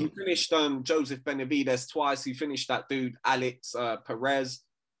 You know, he finished Joseph Benavidez twice. He finished that dude, Alex Perez,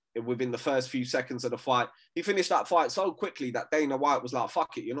 within the first few seconds of the fight. He finished that fight so quickly that Dana White was like,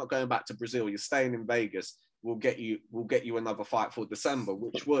 fuck it, you're not going back to Brazil. You're staying in Vegas. We'll get you another fight for December,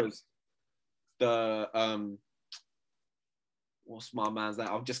 which was the, what's my man's name?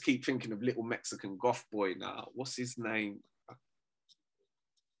 I'll just keep thinking of little Mexican goth boy now. What's his name?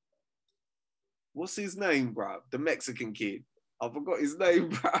 What's his name, bro? The Mexican kid. I forgot his name,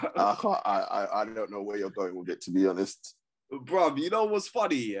 bro. I don't know where you're going with it, to be honest. Bro, you know what's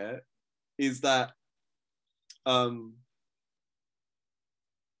funny, yeah? Is that my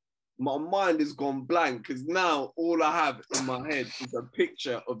mind has gone blank, because now all I have in my head is a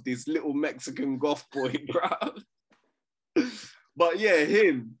picture of this little Mexican goth boy, bro. But yeah,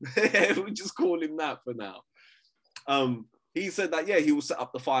 him. We'll just call him that for now. He said that, yeah, he will set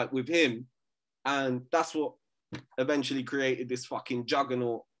up the fight with him. And that's what eventually created this fucking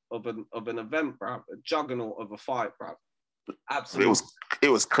juggernaut of an event, bro. A juggernaut of a fight, bro. Absolutely. It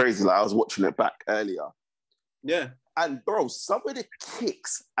was crazy. Like, I was watching it back earlier. Yeah. And bro, some of the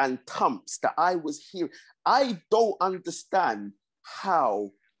kicks and thumps that I was hearing, I don't understand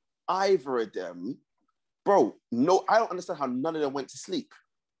how either of them, bro, no, I don't understand how none of them went to sleep.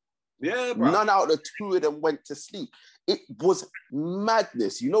 Yeah, bro. None out of the two of them went to sleep. It was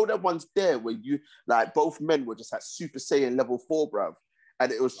madness. You know that one's there where you, like, both men were just at Super Saiyan level 4, bruv.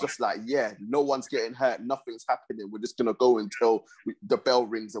 And it was just like, yeah, no one's getting hurt. Nothing's happening. We're just going to go until the bell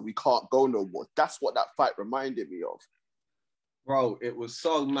rings and we can't go no more. That's what that fight reminded me of. Bro, it was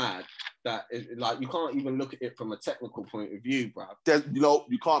so mad that, like, you can't even look at it from a technical point of view, bruv. You know,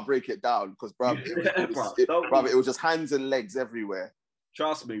 you can't break it down because, bruv, it was just hands and legs everywhere.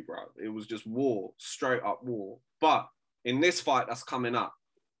 Trust me, bro. It was just war, straight up war. But in this fight that's coming up,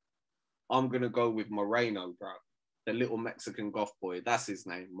 I'm going to go with Moreno, bro. The little Mexican goth boy. That's his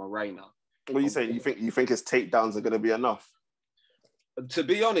name, Moreno. What are you saying? You think his takedowns are going to be enough? To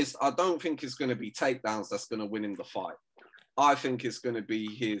be honest, I don't think it's going to be takedowns that's going to win him the fight. I think it's going to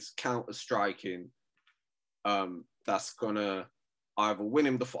be his counter-striking that's going to either win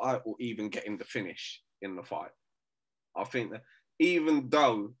him the fight or even get him the finish in the fight. I think that even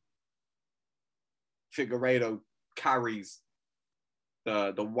though Figueruedo carries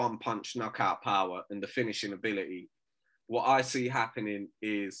the one-punch knockout power and the finishing ability, what I see happening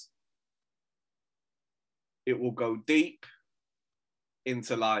is it will go deep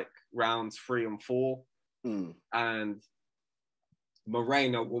into like rounds 3 and 4, and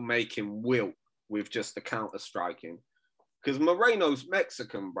Moreno will make him wilt with just the counter-striking. Because Moreno's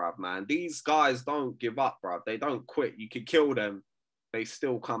Mexican, bruv, man. These guys don't give up, bruv. They don't quit. You could kill them. They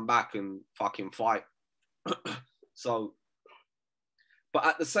still come back and fucking fight. So, but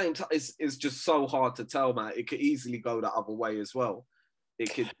at the same time, it's just so hard to tell, man. It could easily go the other way as well.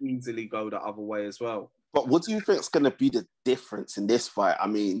 But what do you think is going to be the difference in this fight? I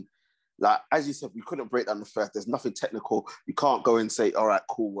mean, like, as you said, we couldn't break down the first. There's nothing technical. You can't go and say, all right,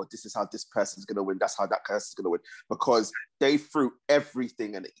 cool, well, this is how this person's going to win. That's how that person's going to win. Because they threw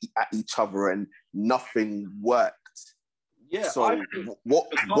everything at each other and nothing worked. Yeah. So what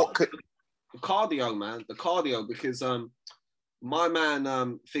could... The cardio, man. The cardio, because my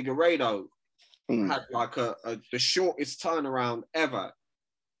man Figueruedo had like the shortest turnaround ever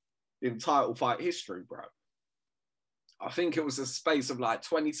in title fight history, bro. I think it was a space of like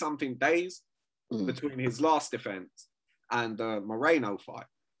 20-something days between his last defense and the Moreno fight.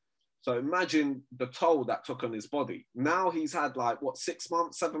 So imagine the toll that took on his body. Now he's had like, what, 6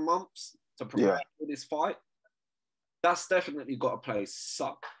 months, 7 months to prepare for this fight. That's definitely got to play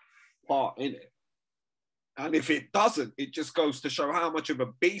some part in it. And if it doesn't, it just goes to show how much of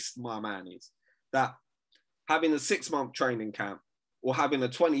a beast my man is. That having a 6-month training camp or having a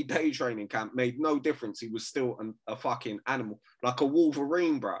 20-day training camp made no difference. He was still a fucking animal. Like a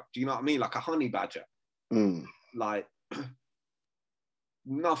Wolverine, bro. Do you know what I mean? Like a honey badger. Like,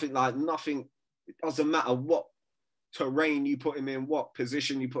 nothing. It doesn't matter what terrain you put him in, what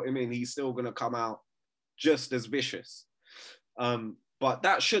position you put him in, he's still going to come out just as vicious. But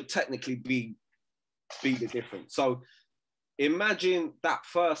that should technically be the difference. So imagine that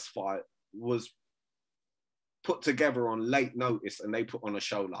first fight was put together on late notice and they put on a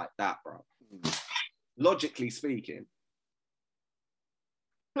show like that, bro. Logically speaking,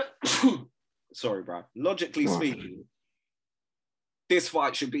 sorry, bro. Logically speaking, this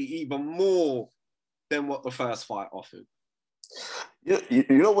fight should be even more than what the first fight offered. You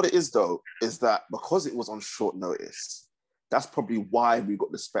know what it is, though? Is that because it was on short notice, that's probably why we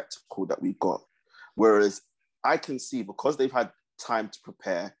got the spectacle that we got. Whereas I can see, because they've had time to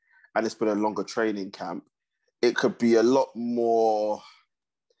prepare and it's been a longer training camp, it could be a lot more...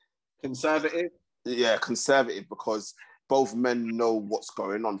 Conservative? Yeah, conservative, because both men know what's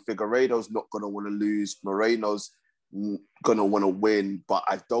going on. Figueredo's not going to want to lose. Moreno's going to want to win. But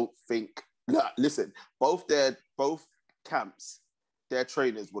I don't think... Listen, both camps, their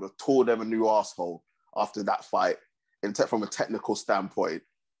trainers would have tore them a new arsehole after that fight from a technical standpoint.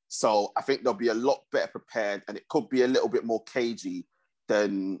 So I think they'll be a lot better prepared, and it could be a little bit more cagey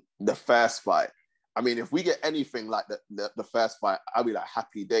than the first fight. I mean, if we get anything like the first fight, I'll be like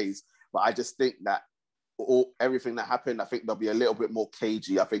happy days. But I just think that everything that happened, I think they'll be a little bit more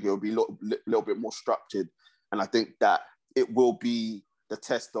cagey. I think it'll be a little bit more structured. And I think that it will be the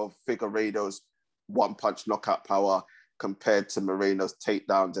test of Figueredo's one-punch knockout power compared to Moreno's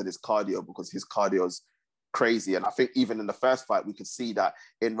takedowns and his cardio, because his cardio's crazy. And I think even in the first fight, we could see that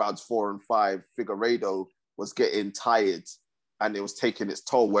in rounds 4 and 5, Figueredo was getting tired and it was taking its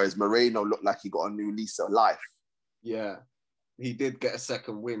toll, whereas Moreno looked like he got a new lease of life. Yeah, he did get a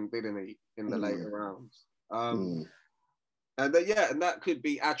second win, didn't he, in the later rounds? And that could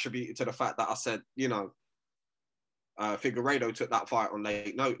be attributed to the fact that I said, Figueruedo took that fight on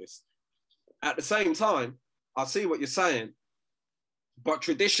late notice. At the same time, I see what you're saying, but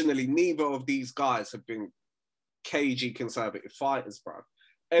traditionally, neither of these guys have been cagey conservative fighters, bro.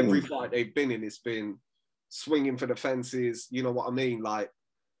 Every fight they've been in, it's been swinging for the fences. You know what I mean? Like,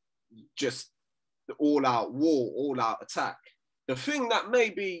 just all-out war, all-out attack. The thing that may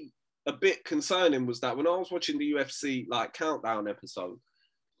be a bit concerning was that when I was watching the UFC like countdown episode,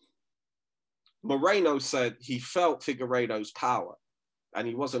 Moreno said he felt Figueredo's power and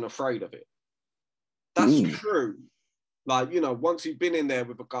he wasn't afraid of it. That's true. Like, you know, once you've been in there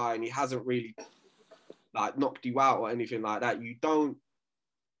with a guy and he hasn't really like knocked you out or anything like that,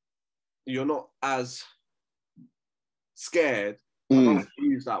 you're not as scared. I don't want to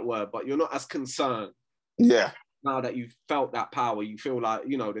use that word, but you're not as concerned. Yeah. Now that you've felt that power, you feel like,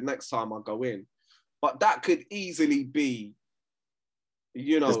 you know, the next time I go in. But that could easily be,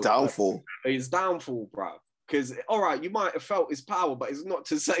 you know, his downfall, bro. Because, all right, you might have felt his power, but it's not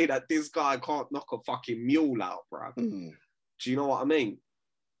to say that this guy can't knock a fucking mule out, bro. Do you know what I mean?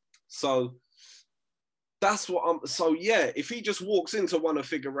 So that's what so yeah, if he just walks into one of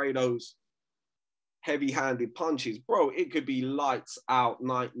Figueredo's heavy-handed punches, bro, it could be lights out,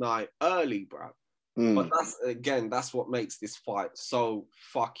 night, early, bro. But that's what makes this fight so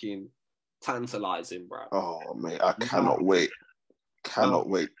fucking tantalizing, bro. Oh, mate, I cannot wait. Cannot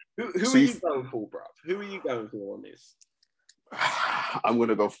wait. Who are you going for, bro? Who are you going for on this? I'm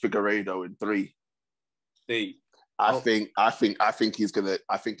gonna go Figueredo in 3. I think he's gonna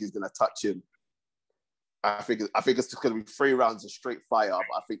touch him. I think it's just gonna be 3 rounds of straight fire,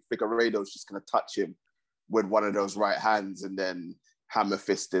 but I think Figueredo's just gonna touch him with one of those right hands and then hammer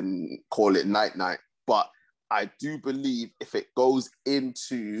fist and call it night. But I do believe if it goes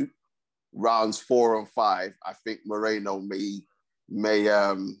into rounds 4 and 5, I think Moreno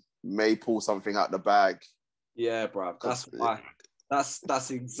may pull something out the bag. Yeah, bro.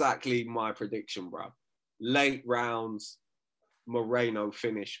 That's exactly my prediction, bro. Late rounds, Moreno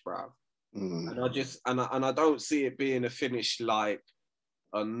finish, bro. And I don't see it being a finish like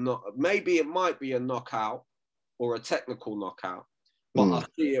maybe it might be a knockout or a technical knockout, but I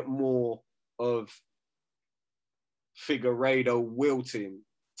see it more of Figueredo wilting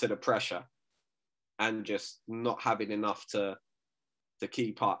to the pressure and just not having enough to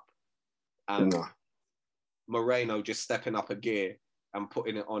keep up, and Moreno just stepping up a gear and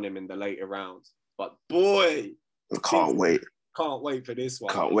putting it on him in the later rounds. But boy, can't wait for this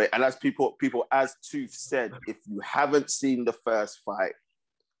one. Can't wait. And as people as Tooth said, if you haven't seen the first fight,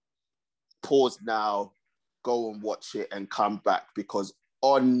 pause now, go and watch it and come back, because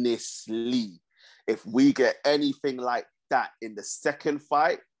honestly, if we get anything like that in the second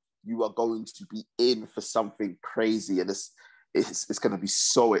fight, you are going to be in for something crazy, and it's going to be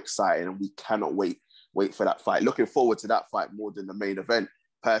so exciting, and we cannot wait for that fight. Looking forward to that fight more than the main event,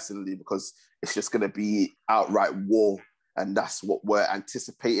 personally, because it's just going to be outright war, and that's what we're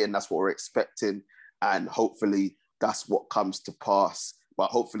anticipating, that's what we're expecting, and hopefully that's what comes to pass.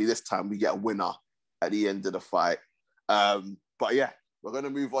 But hopefully this time we get a winner at the end of the fight. But yeah, we're going to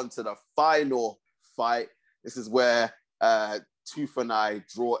move on to the final fight. This is where Tooth and I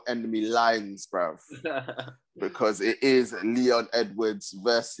draw enemy lines, bruv. Because it is Leon Edwards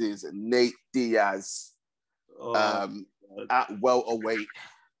versus Nate Diaz at welterweight.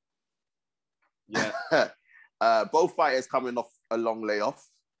 Yeah. Both fighters coming off a long layoff.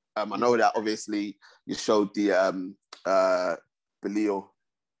 I know that obviously you showed the Belio.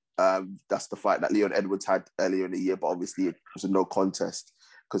 That's the fight that Leon Edwards had earlier in the year, but obviously it was a no contest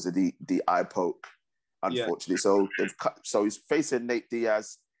because of the eye poke, unfortunately. Yeah. So he's facing Nate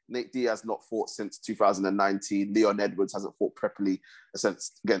Diaz. Nate Diaz not fought since 2019. Leon Edwards hasn't fought properly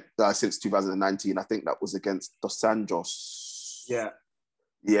since 2019. I think that was against Dos Anjos. Yeah.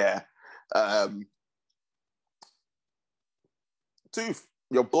 Yeah. Tooth,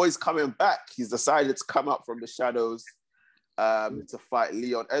 your boy's coming back. He's decided to come up from the shadows to fight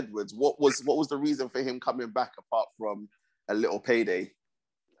Leon Edwards. What was the reason for him coming back apart from a little payday?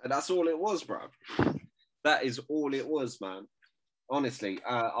 And that's all it was, bro. That is all it was, man. Honestly,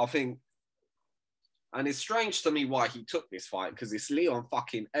 I think, and it's strange to me why he took this fight, because it's Leon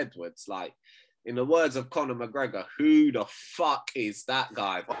fucking Edwards. Like, in the words of Conor McGregor, who the fuck is that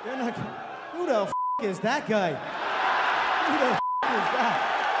guy? Who the f*** is that guy? Who the f*** is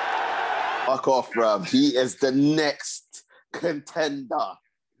that? Fuck off, bruv. He is the next contender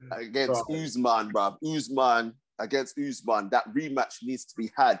against Usman, bruv. Usman against Usman. That rematch needs to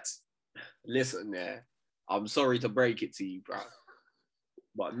be had. Listen, I'm sorry to break it to you, bruv,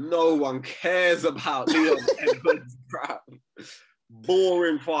 but no one cares about Leon Edwards, bruv.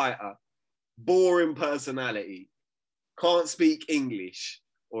 Boring fighter. Boring personality. Can't speak English.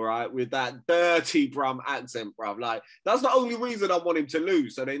 All right, with that dirty Brum accent, bruv. Like, that's the only reason I want him to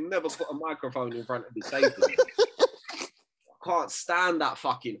lose, so they never put a microphone in front of his table. can't stand that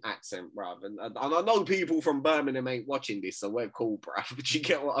fucking accent, bruv. And I know people from Birmingham ain't watching this, so we're cool, bruv. But you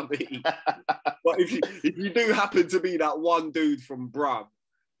get what I mean? But if you do happen to be that one dude from Brum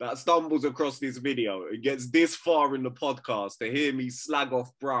that stumbles across this video and gets this far in the podcast to hear me slag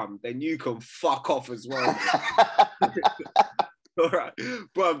off Brum, then you can fuck off as well. All right,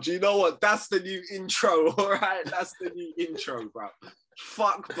 bruv, do you know what? That's the new intro, all right? That's the new intro, bruv.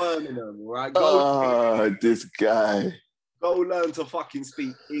 Fuck Birmingham, all right? This guy. Go learn to fucking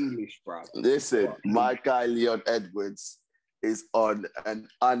speak English, bruv. Listen, my guy Leon Edwards is on an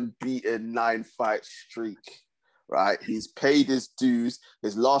unbeaten 9-fight streak, right? He's paid his dues.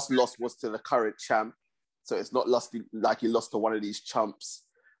 His last loss was to the current champ, so it's not like he lost to one of these chumps,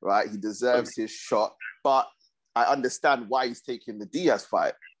 right? He deserves his shot, but I understand why he's taking the Diaz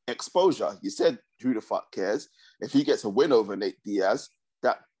fight. Exposure. You said, who the fuck cares? If he gets a win over Nate Diaz,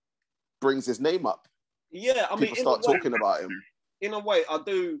 that brings his name up. Yeah, I mean, people start talking about him. In a way, I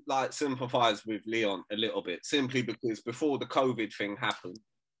do like sympathize with Leon a little bit, simply because before the COVID thing happened,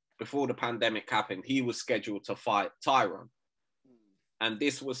 before the pandemic happened, he was scheduled to fight Tyron. And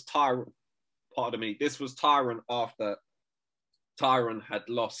this was Tyron, this was Tyron after Tyron had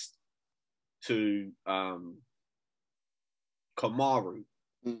lost to Kamaru.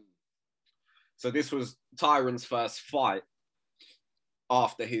 So this was Tyron's first fight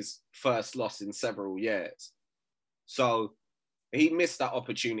after his first loss in several years. So he missed that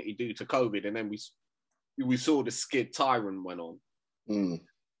opportunity due to COVID. And then we saw the skid Tyron went on.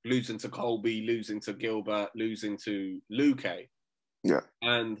 Losing to Colby, losing to Gilbert, losing to Luque. Yeah.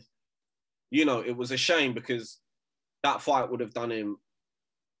 And, you know, it was a shame because that fight would have done him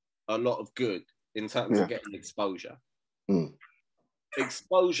a lot of good in terms of getting exposure.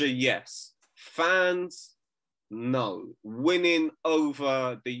 Exposure, yes. Fans, no. Winning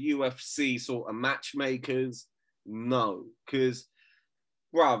over the UFC sort of matchmakers, no. Because,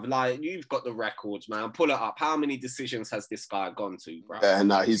 bruv, like, you've got the records, man. Pull it up. How many decisions has this guy gone to, bruv? Yeah,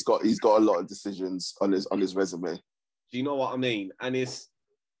 no, he's got a lot of decisions on his resume. Do you know what I mean? And it's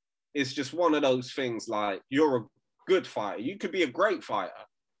just one of those things, like, you're a good fighter. You could be a great fighter,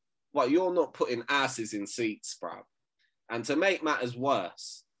 but you're not putting asses in seats, bruv. And to make matters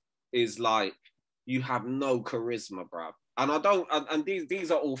worse is, like, you have no charisma, bruv. And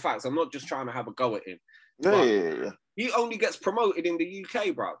these are all facts. I'm not just trying to have a go at him. Yeah. He only gets promoted in the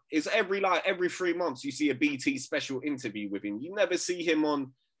UK, bruv. It's every 3 months you see a BT special interview with him. You never see him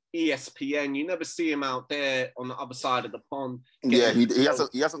on ESPN. You never see him out there on the other side of the pond. Yeah, he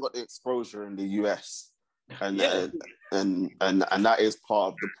hasn't got the exposure in the US. And that is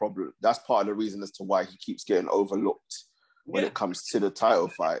part of the problem. That's part of the reason as to why he keeps getting overlooked when it comes to the title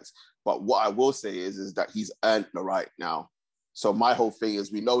fights. But what I will say is that he's earned the right now. So my whole thing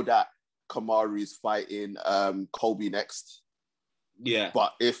is, we know that Kamaru is fighting Colby next. Yeah.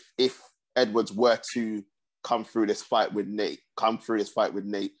 But if Edwards were to come through this fight with Nate,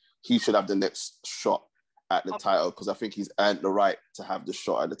 he should have the next shot at the title, because I think he's earned the right to have the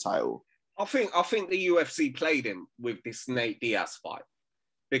shot at the title. I think the UFC played him with this Nate Diaz fight,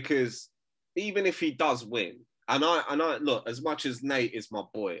 because even if he does win, and I look, as much as Nate is my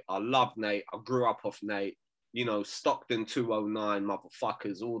boy, I love Nate. I grew up off Nate. You know, Stockton 209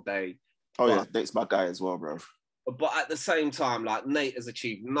 motherfuckers all day. Oh, yeah, Nate's my guy as well, bro. But at the same time, like, Nate has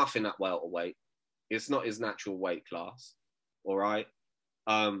achieved nothing at welterweight. It's not his natural weight class, all right?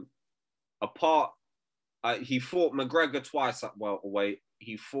 He fought McGregor twice at welterweight.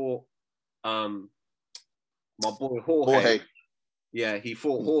 He fought my boy Jorge. Yeah, he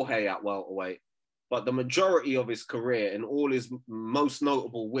fought Jorge at welterweight. But the majority of his career and all his most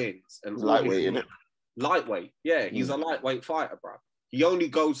notable wins... and lightweight, isn't it? Lightweight, yeah. He's a lightweight fighter, bro. He only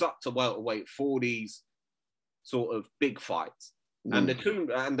goes up to welterweight for these sort of big fights. And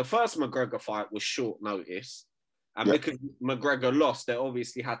the first McGregor fight was short notice. And because McGregor lost, there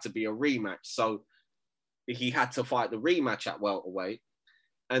obviously had to be a rematch. So he had to fight the rematch at welterweight.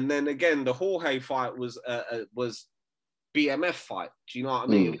 And then again, the Jorge fight was BMF fight. Do you know what I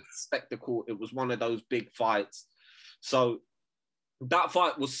mean? It was a spectacle. It was one of those big fights. So that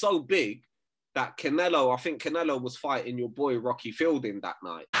fight was so big that I think Canelo was fighting your boy Rocky Fielding that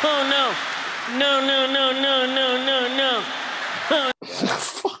night. Oh, no. No.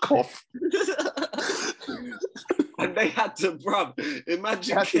 Fuck off. And they had to, bruv,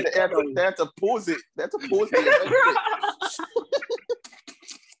 imagine. They had to pause it. They had to pause it.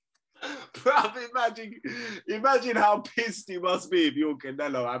 Bruv, imagine how pissed you must be if you're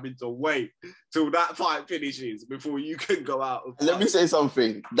Canelo having to wait till that fight finishes before you can go out. Let me say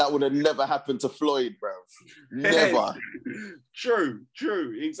something. That would have never happened to Floyd, bro. Never. True,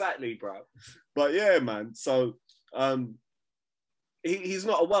 exactly, bro. But yeah, man. So he's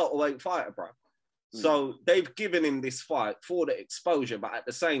not a welterweight fighter, bro. So they've given him this fight for the exposure, but at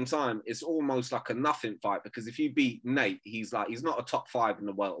the same time, it's almost like a nothing fight, because if you beat Nate, he's not a top 5 in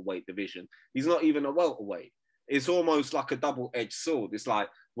the welterweight division. He's not even a welterweight. It's almost like a double-edged sword. It's like,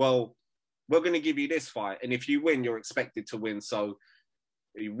 well, we're going to give you this fight, and if you win, you're expected to win. So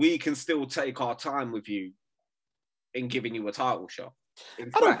we can still take our time with you in giving you a title shot.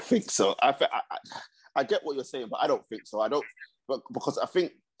 I don't think so. I get what you're saying, but I don't think so. Because I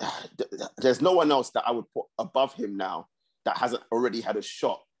think there's no one else that I would put above him now that hasn't already had a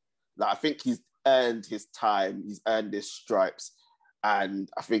shot. Like, I think he's earned his time, he's earned his stripes, and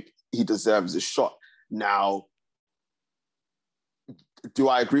I think he deserves a shot. Now, do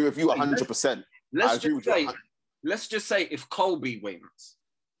I agree with you 100%? Let's just say if Colby wins.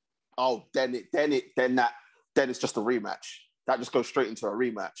 Oh, then it's just a rematch. That just goes straight into a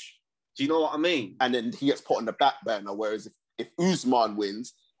rematch. Do you know what I mean? And then he gets put on the back burner. Whereas if Usman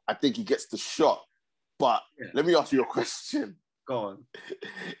wins, I think he gets the shot. But let me ask you a question. Go on.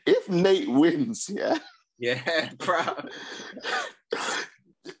 If Nate wins, yeah, bro.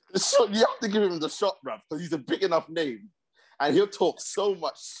 So you have to give him the shot, bro, because he's a big enough name, and he'll talk so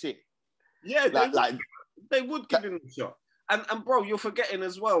much shit. Yeah, they would give him the shot. And bro, you're forgetting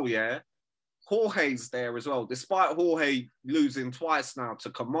as well, yeah. Jorge's there as well. Despite Jorge losing twice now to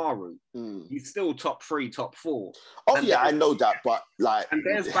Kamaru, he's still top 3, top 4. Oh, and I know that, but like... And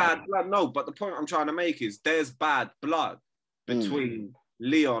there's bad blood. No, but the point I'm trying to make is there's bad blood between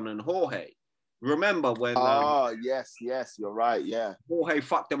Leon and Jorge. Remember when... yes, you're right, yeah. Jorge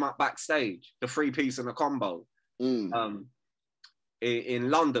fucked him up backstage, the 3-piece and the combo. In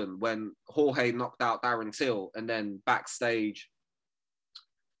London, when Jorge knocked out Darren Till, and then backstage...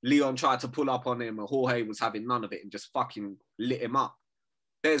 Leon tried to pull up on him and Jorge was having none of it and just fucking lit him up.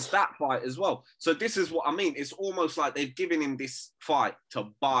 There's that fight as well. So this is what I mean. It's almost like they've given him this fight to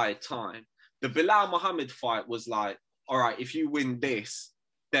buy time. The Bilal Muhammad fight was like, all right, if you win this,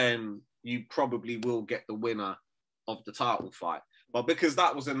 then you probably will get the winner of the title fight. But because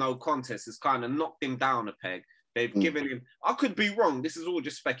that was a no contest, it's kind of knocked him down a peg. They've given him, I could be wrong, this is all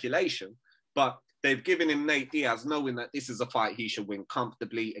just speculation, but they've given him Nate Diaz, knowing that this is a fight he should win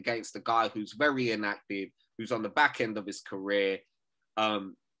comfortably against a guy who's very inactive, who's on the back end of his career.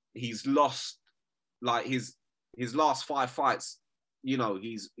 He's lost, like, his last 5 fights, you know,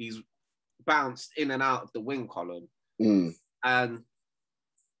 he's bounced in and out of the win column. And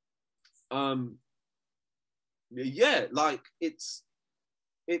yeah, like,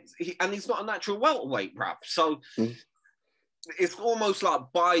 and he's not a natural welterweight, bruv. So it's almost like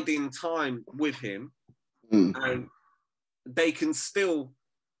biding time with him, and they can still,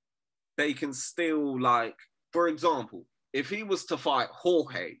 like, for example, if he was to fight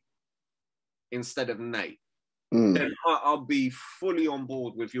Jorge instead of Nate, then I'll be fully on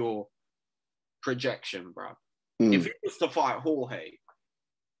board with your projection, bro. If he was to fight Jorge,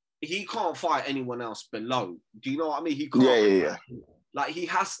 he can't fight anyone else below. Do you know what I mean? He can't. Yeah. Like, he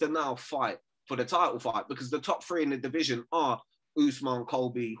has to now fight for the title fight because the top 3 in the division are Usman,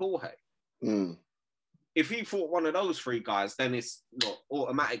 Colby, Jorge. If he fought one of those 3 guys, then it's not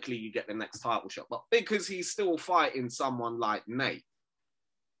automatically you get the next title shot. But because he's still fighting someone like Nate,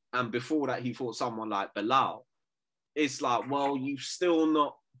 and before that he fought someone like Bilal, it's like, well, you've still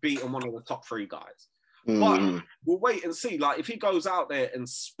not beaten one of the top 3 guys. But we'll wait and see. Like, if he goes out there and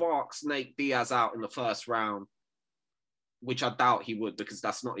sparks Nate Diaz out in the first round, which I doubt he would because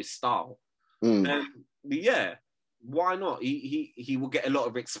that's not his style, then yeah, why not? He will get a lot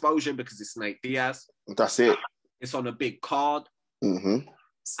of exposure because it's Nate Diaz. That's it. It's on a big card.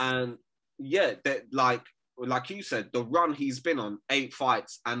 And yeah, that, like you said, the run he's been on, 8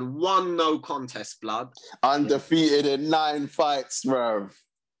 fights and 1 no contest, blood. Undefeated in 9 fights, bro.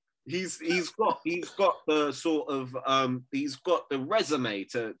 He's got the sort of he's got the resume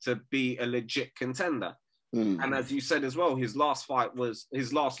to be a legit contender. And as you said as well, his last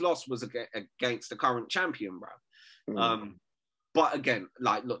loss was against the current champion, bro. But again,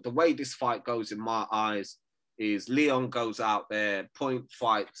 like, look, the way this fight goes in my eyes is Leon goes out there, point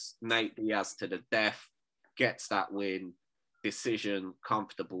fights Nate Diaz to the death, gets that win, decision,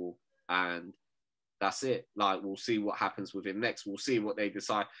 comfortable, and that's it. Like, we'll see what happens with him next. We'll see what they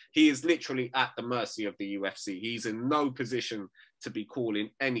decide. He is literally at the mercy of the UFC. He's in no position to be calling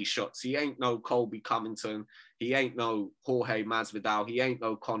any shots. He ain't no Colby Covington. He ain't no Jorge Masvidal. He ain't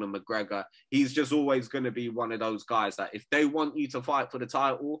no Conor McGregor. He's just always going to be one of those guys that if they want you to fight for the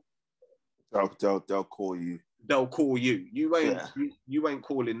title, they'll call you. They'll call you. You ain't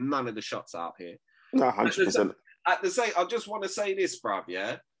calling none of the shots out here. No, 100%. I just want to say this, bruv,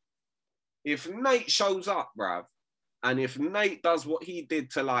 yeah? If Nate shows up, bruv, And if Nate does what he did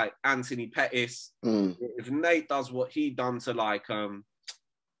to like Anthony Pettis, if Nate does what he done to like I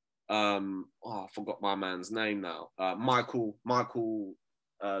forgot my man's name now, Michael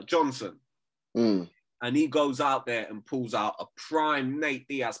Johnson, and he goes out there and pulls out a prime Nate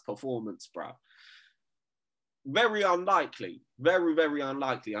Diaz performance, bro. Very unlikely, very, very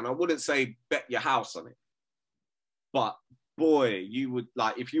unlikely. And I wouldn't say bet your house on it, but boy, you would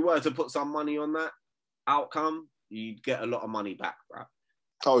like, if you were to put some money on that outcome, you'd get a lot of money back, bro.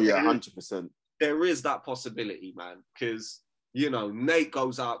 Oh yeah, 100%. There is that possibility, man, because you know Nate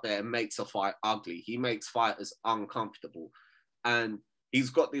goes out there and makes a fight ugly. He makes fighters uncomfortable, and he's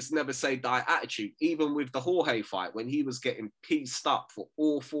got this never say die attitude. Even with the Jorge fight, when he was getting pieced up for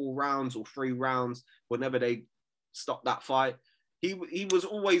all 4 rounds or 3 rounds, whenever they stopped that fight, he was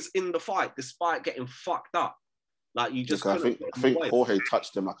always in the fight despite getting fucked up. Like you just, I think Jorge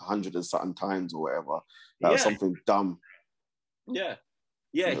touched him like 100 and something times or whatever. That was something dumb. Yeah,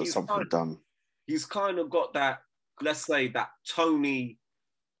 he's something dumb. He's kind of got that, let's say, that Tony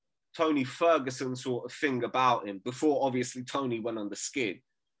Ferguson sort of thing about him before obviously Tony went on the skid.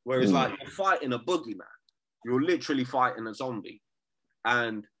 Whereas like you're fighting a boogeyman, you're literally fighting a zombie,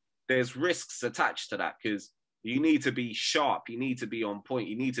 and there's risks attached to that because you need to be sharp, you need to be on point,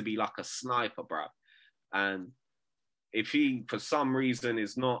 you need to be like a sniper, bro. And if he, for some reason,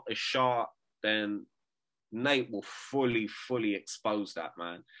 is not as sharp, then Nate will fully expose that,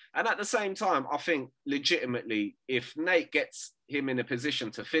 man. And at the same time, I think legitimately, if Nate gets him in a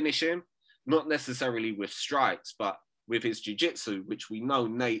position to finish him, not necessarily with strikes, but with his jiu-jitsu, which we know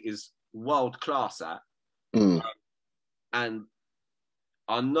Nate is world-class at. And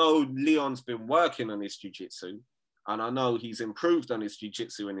I know Leon's been working on his jiu-jitsu, and I know he's improved on his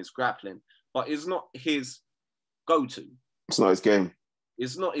jiu-jitsu and his grappling, but it's not his go-to. It's not his game.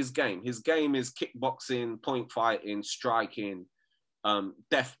 It's not his game. His game is kickboxing, point fighting, striking,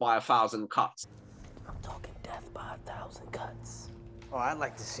 death by 1,000 cuts. I'm talking death by 1,000 cuts. Oh, I'd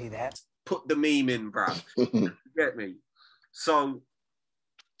like to see that. Put the meme in, bruh. You get me? So,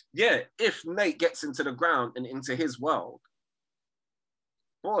 yeah, if Nate gets into the ground and into his world,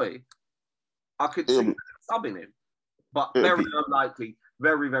 boy, I could see subbing him. But very unlikely.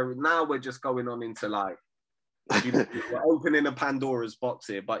 Very, very. Now we're just going on into like, you know, we're opening a Pandora's box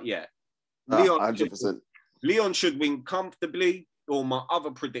here, but yeah, Leon 100%. Leon should win comfortably. Or my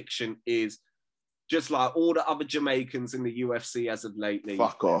other prediction is just like all the other Jamaicans in the UFC as of lately.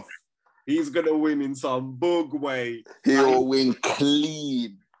 Fuck off. He's gonna win in some bug way. He'll win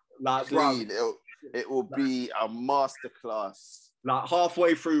clean. Like clean. It will be a masterclass. Like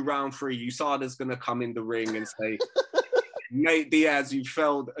halfway through round 3, USADA's gonna come in the ring and say, Nate Diaz, you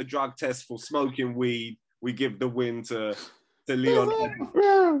failed a drug test for smoking weed. We give the win to Leon.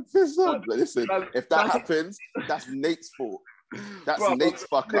 Listen, if that happens, that's Nate's fault. That's Nate's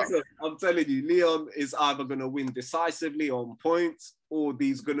fuck up. I'm telling you, Leon is either going to win decisively on points or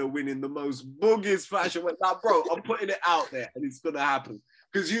he's going to win in the most boogiest fashion. Like, bro, I'm putting it out there and it's going to happen.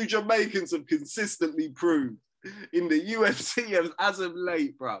 Because you Jamaicans have consistently proved in the UFC as of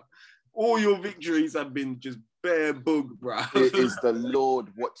late, bro, all your victories have been just bare bug, bro. It is the Lord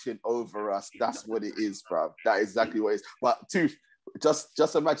watching over us. That's what it is, bro. That is exactly what it is. But Tooth,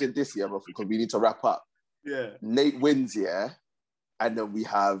 just imagine this, yeah, bro, because we need to wrap up. Yeah. Nate wins, yeah, and then we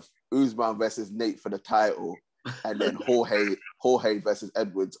have Usman versus Nate for the title, and then Jorge versus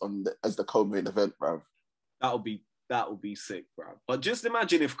Edwards as the co-main event, bro. That would be sick, bro. But just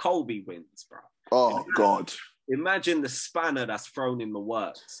imagine if Colby wins, bro. Oh God! Imagine the spanner that's thrown in the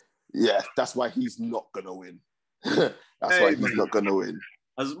works. Yeah, that's why he's not gonna win. Why he's not gonna win.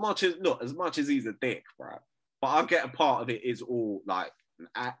 As much as he's a dick, bro. But I get a part of it is all like an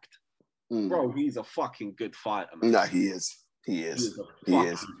act. Bro, he's a fucking good fighter, man. Nah, he is. He is.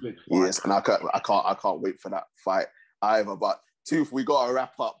 And I can't wait for that fight either. But Tooth, we gotta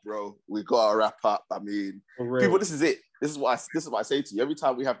wrap up, bro. We gotta wrap up. I mean, people, this is it. This is what I say to you. Every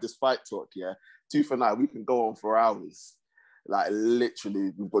time we have this fight talk, yeah, Tooth and I, we can go on for hours. Like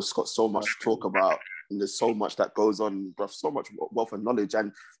literally, we've just got so much to talk about, and there's so much that goes on, bro. So much wealth of knowledge,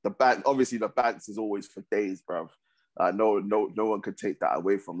 and the banks is always for days, bro. No one could take that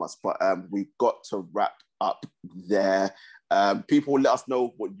away from us. But we got to wrap up there. People, let us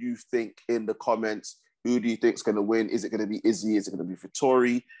know what you think in the comments. Who do you think is going to win? Is it going to be Issy? Is it going to be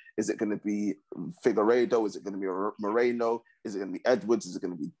Vettori? Is it going to be Figueruedo? Is it going to be Moreno? Is it going to be Edwards? Is it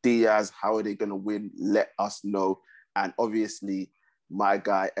going to be Diaz? How are they going to win? Let us know. And obviously, my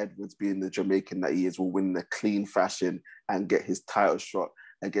guy Edwards, being the Jamaican that he is, will win in a clean fashion and get his title shot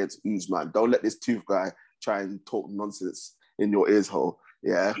against Usman. Don't let this Tooth guy try and talk nonsense in your ears hole.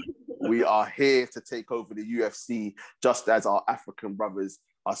 Yeah. We are here to take over the UFC, just as our African brothers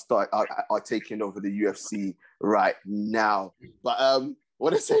are taking over the UFC right now. But I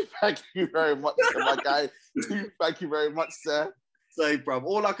want to say thank you very much to my guy. Thank you very much, sir. Say, bruv,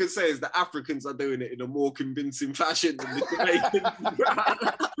 all I can say is the Africans are doing it in a more convincing fashion than the Jamaicans.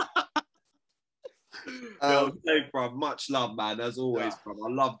 Hey, bruv, much love, man, as always, bruv.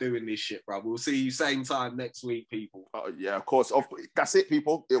 I love doing this shit, bruv. We'll see you same time next week, people. Yeah, of course. That's it,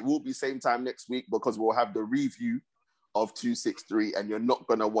 people. It will be same time next week because we'll have the review of 263, and you're not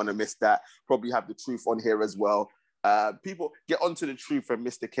going to want to miss that. Probably have the truth on here as well. People, get onto the truth and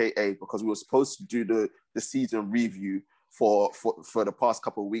Mr. KA, because we were supposed to do the season review for the past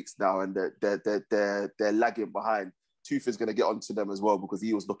couple of weeks now, and they're lagging behind. Tooth is going to get onto them as well because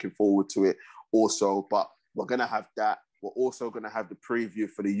he was looking forward to it also. But we're going to have that. We're also going to have the preview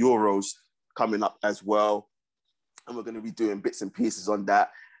for the Euros coming up as well. And we're going to be doing bits and pieces on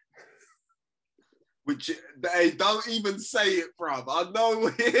that. Which, hey, don't even say it, bruv. I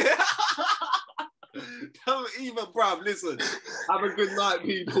know. Don't even, bruv. Listen, have a good night,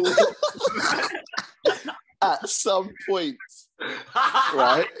 people. At some point,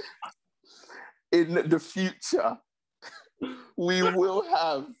 right, in the future, we will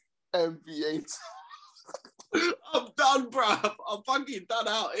have NBA. I'm done, bruv. I'm fucking done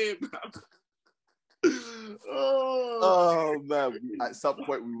out here, bruv. Oh man! At some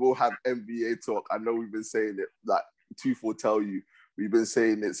point, we will have NBA talk. I know we've been saying it. Like Tooth will tell you, we've been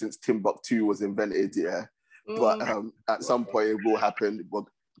saying it since Timbuktu was invented. Yeah, but at some point, it will happen. We're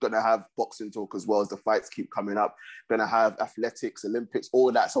gonna have boxing talk as well as the fights keep coming up. Gonna have athletics, Olympics,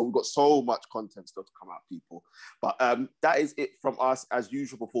 all that. So we've got so much content stuff to come out, people. But that is it from us. As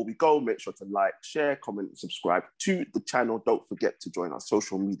usual, before we go, make sure to like, share, comment, and subscribe to the channel. Don't forget to join our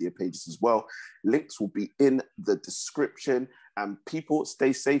social media pages as well. Links will be in the description. And people,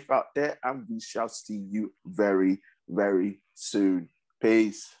 stay safe out there, and we shall see you very, very soon.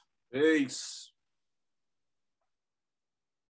 Peace. Peace.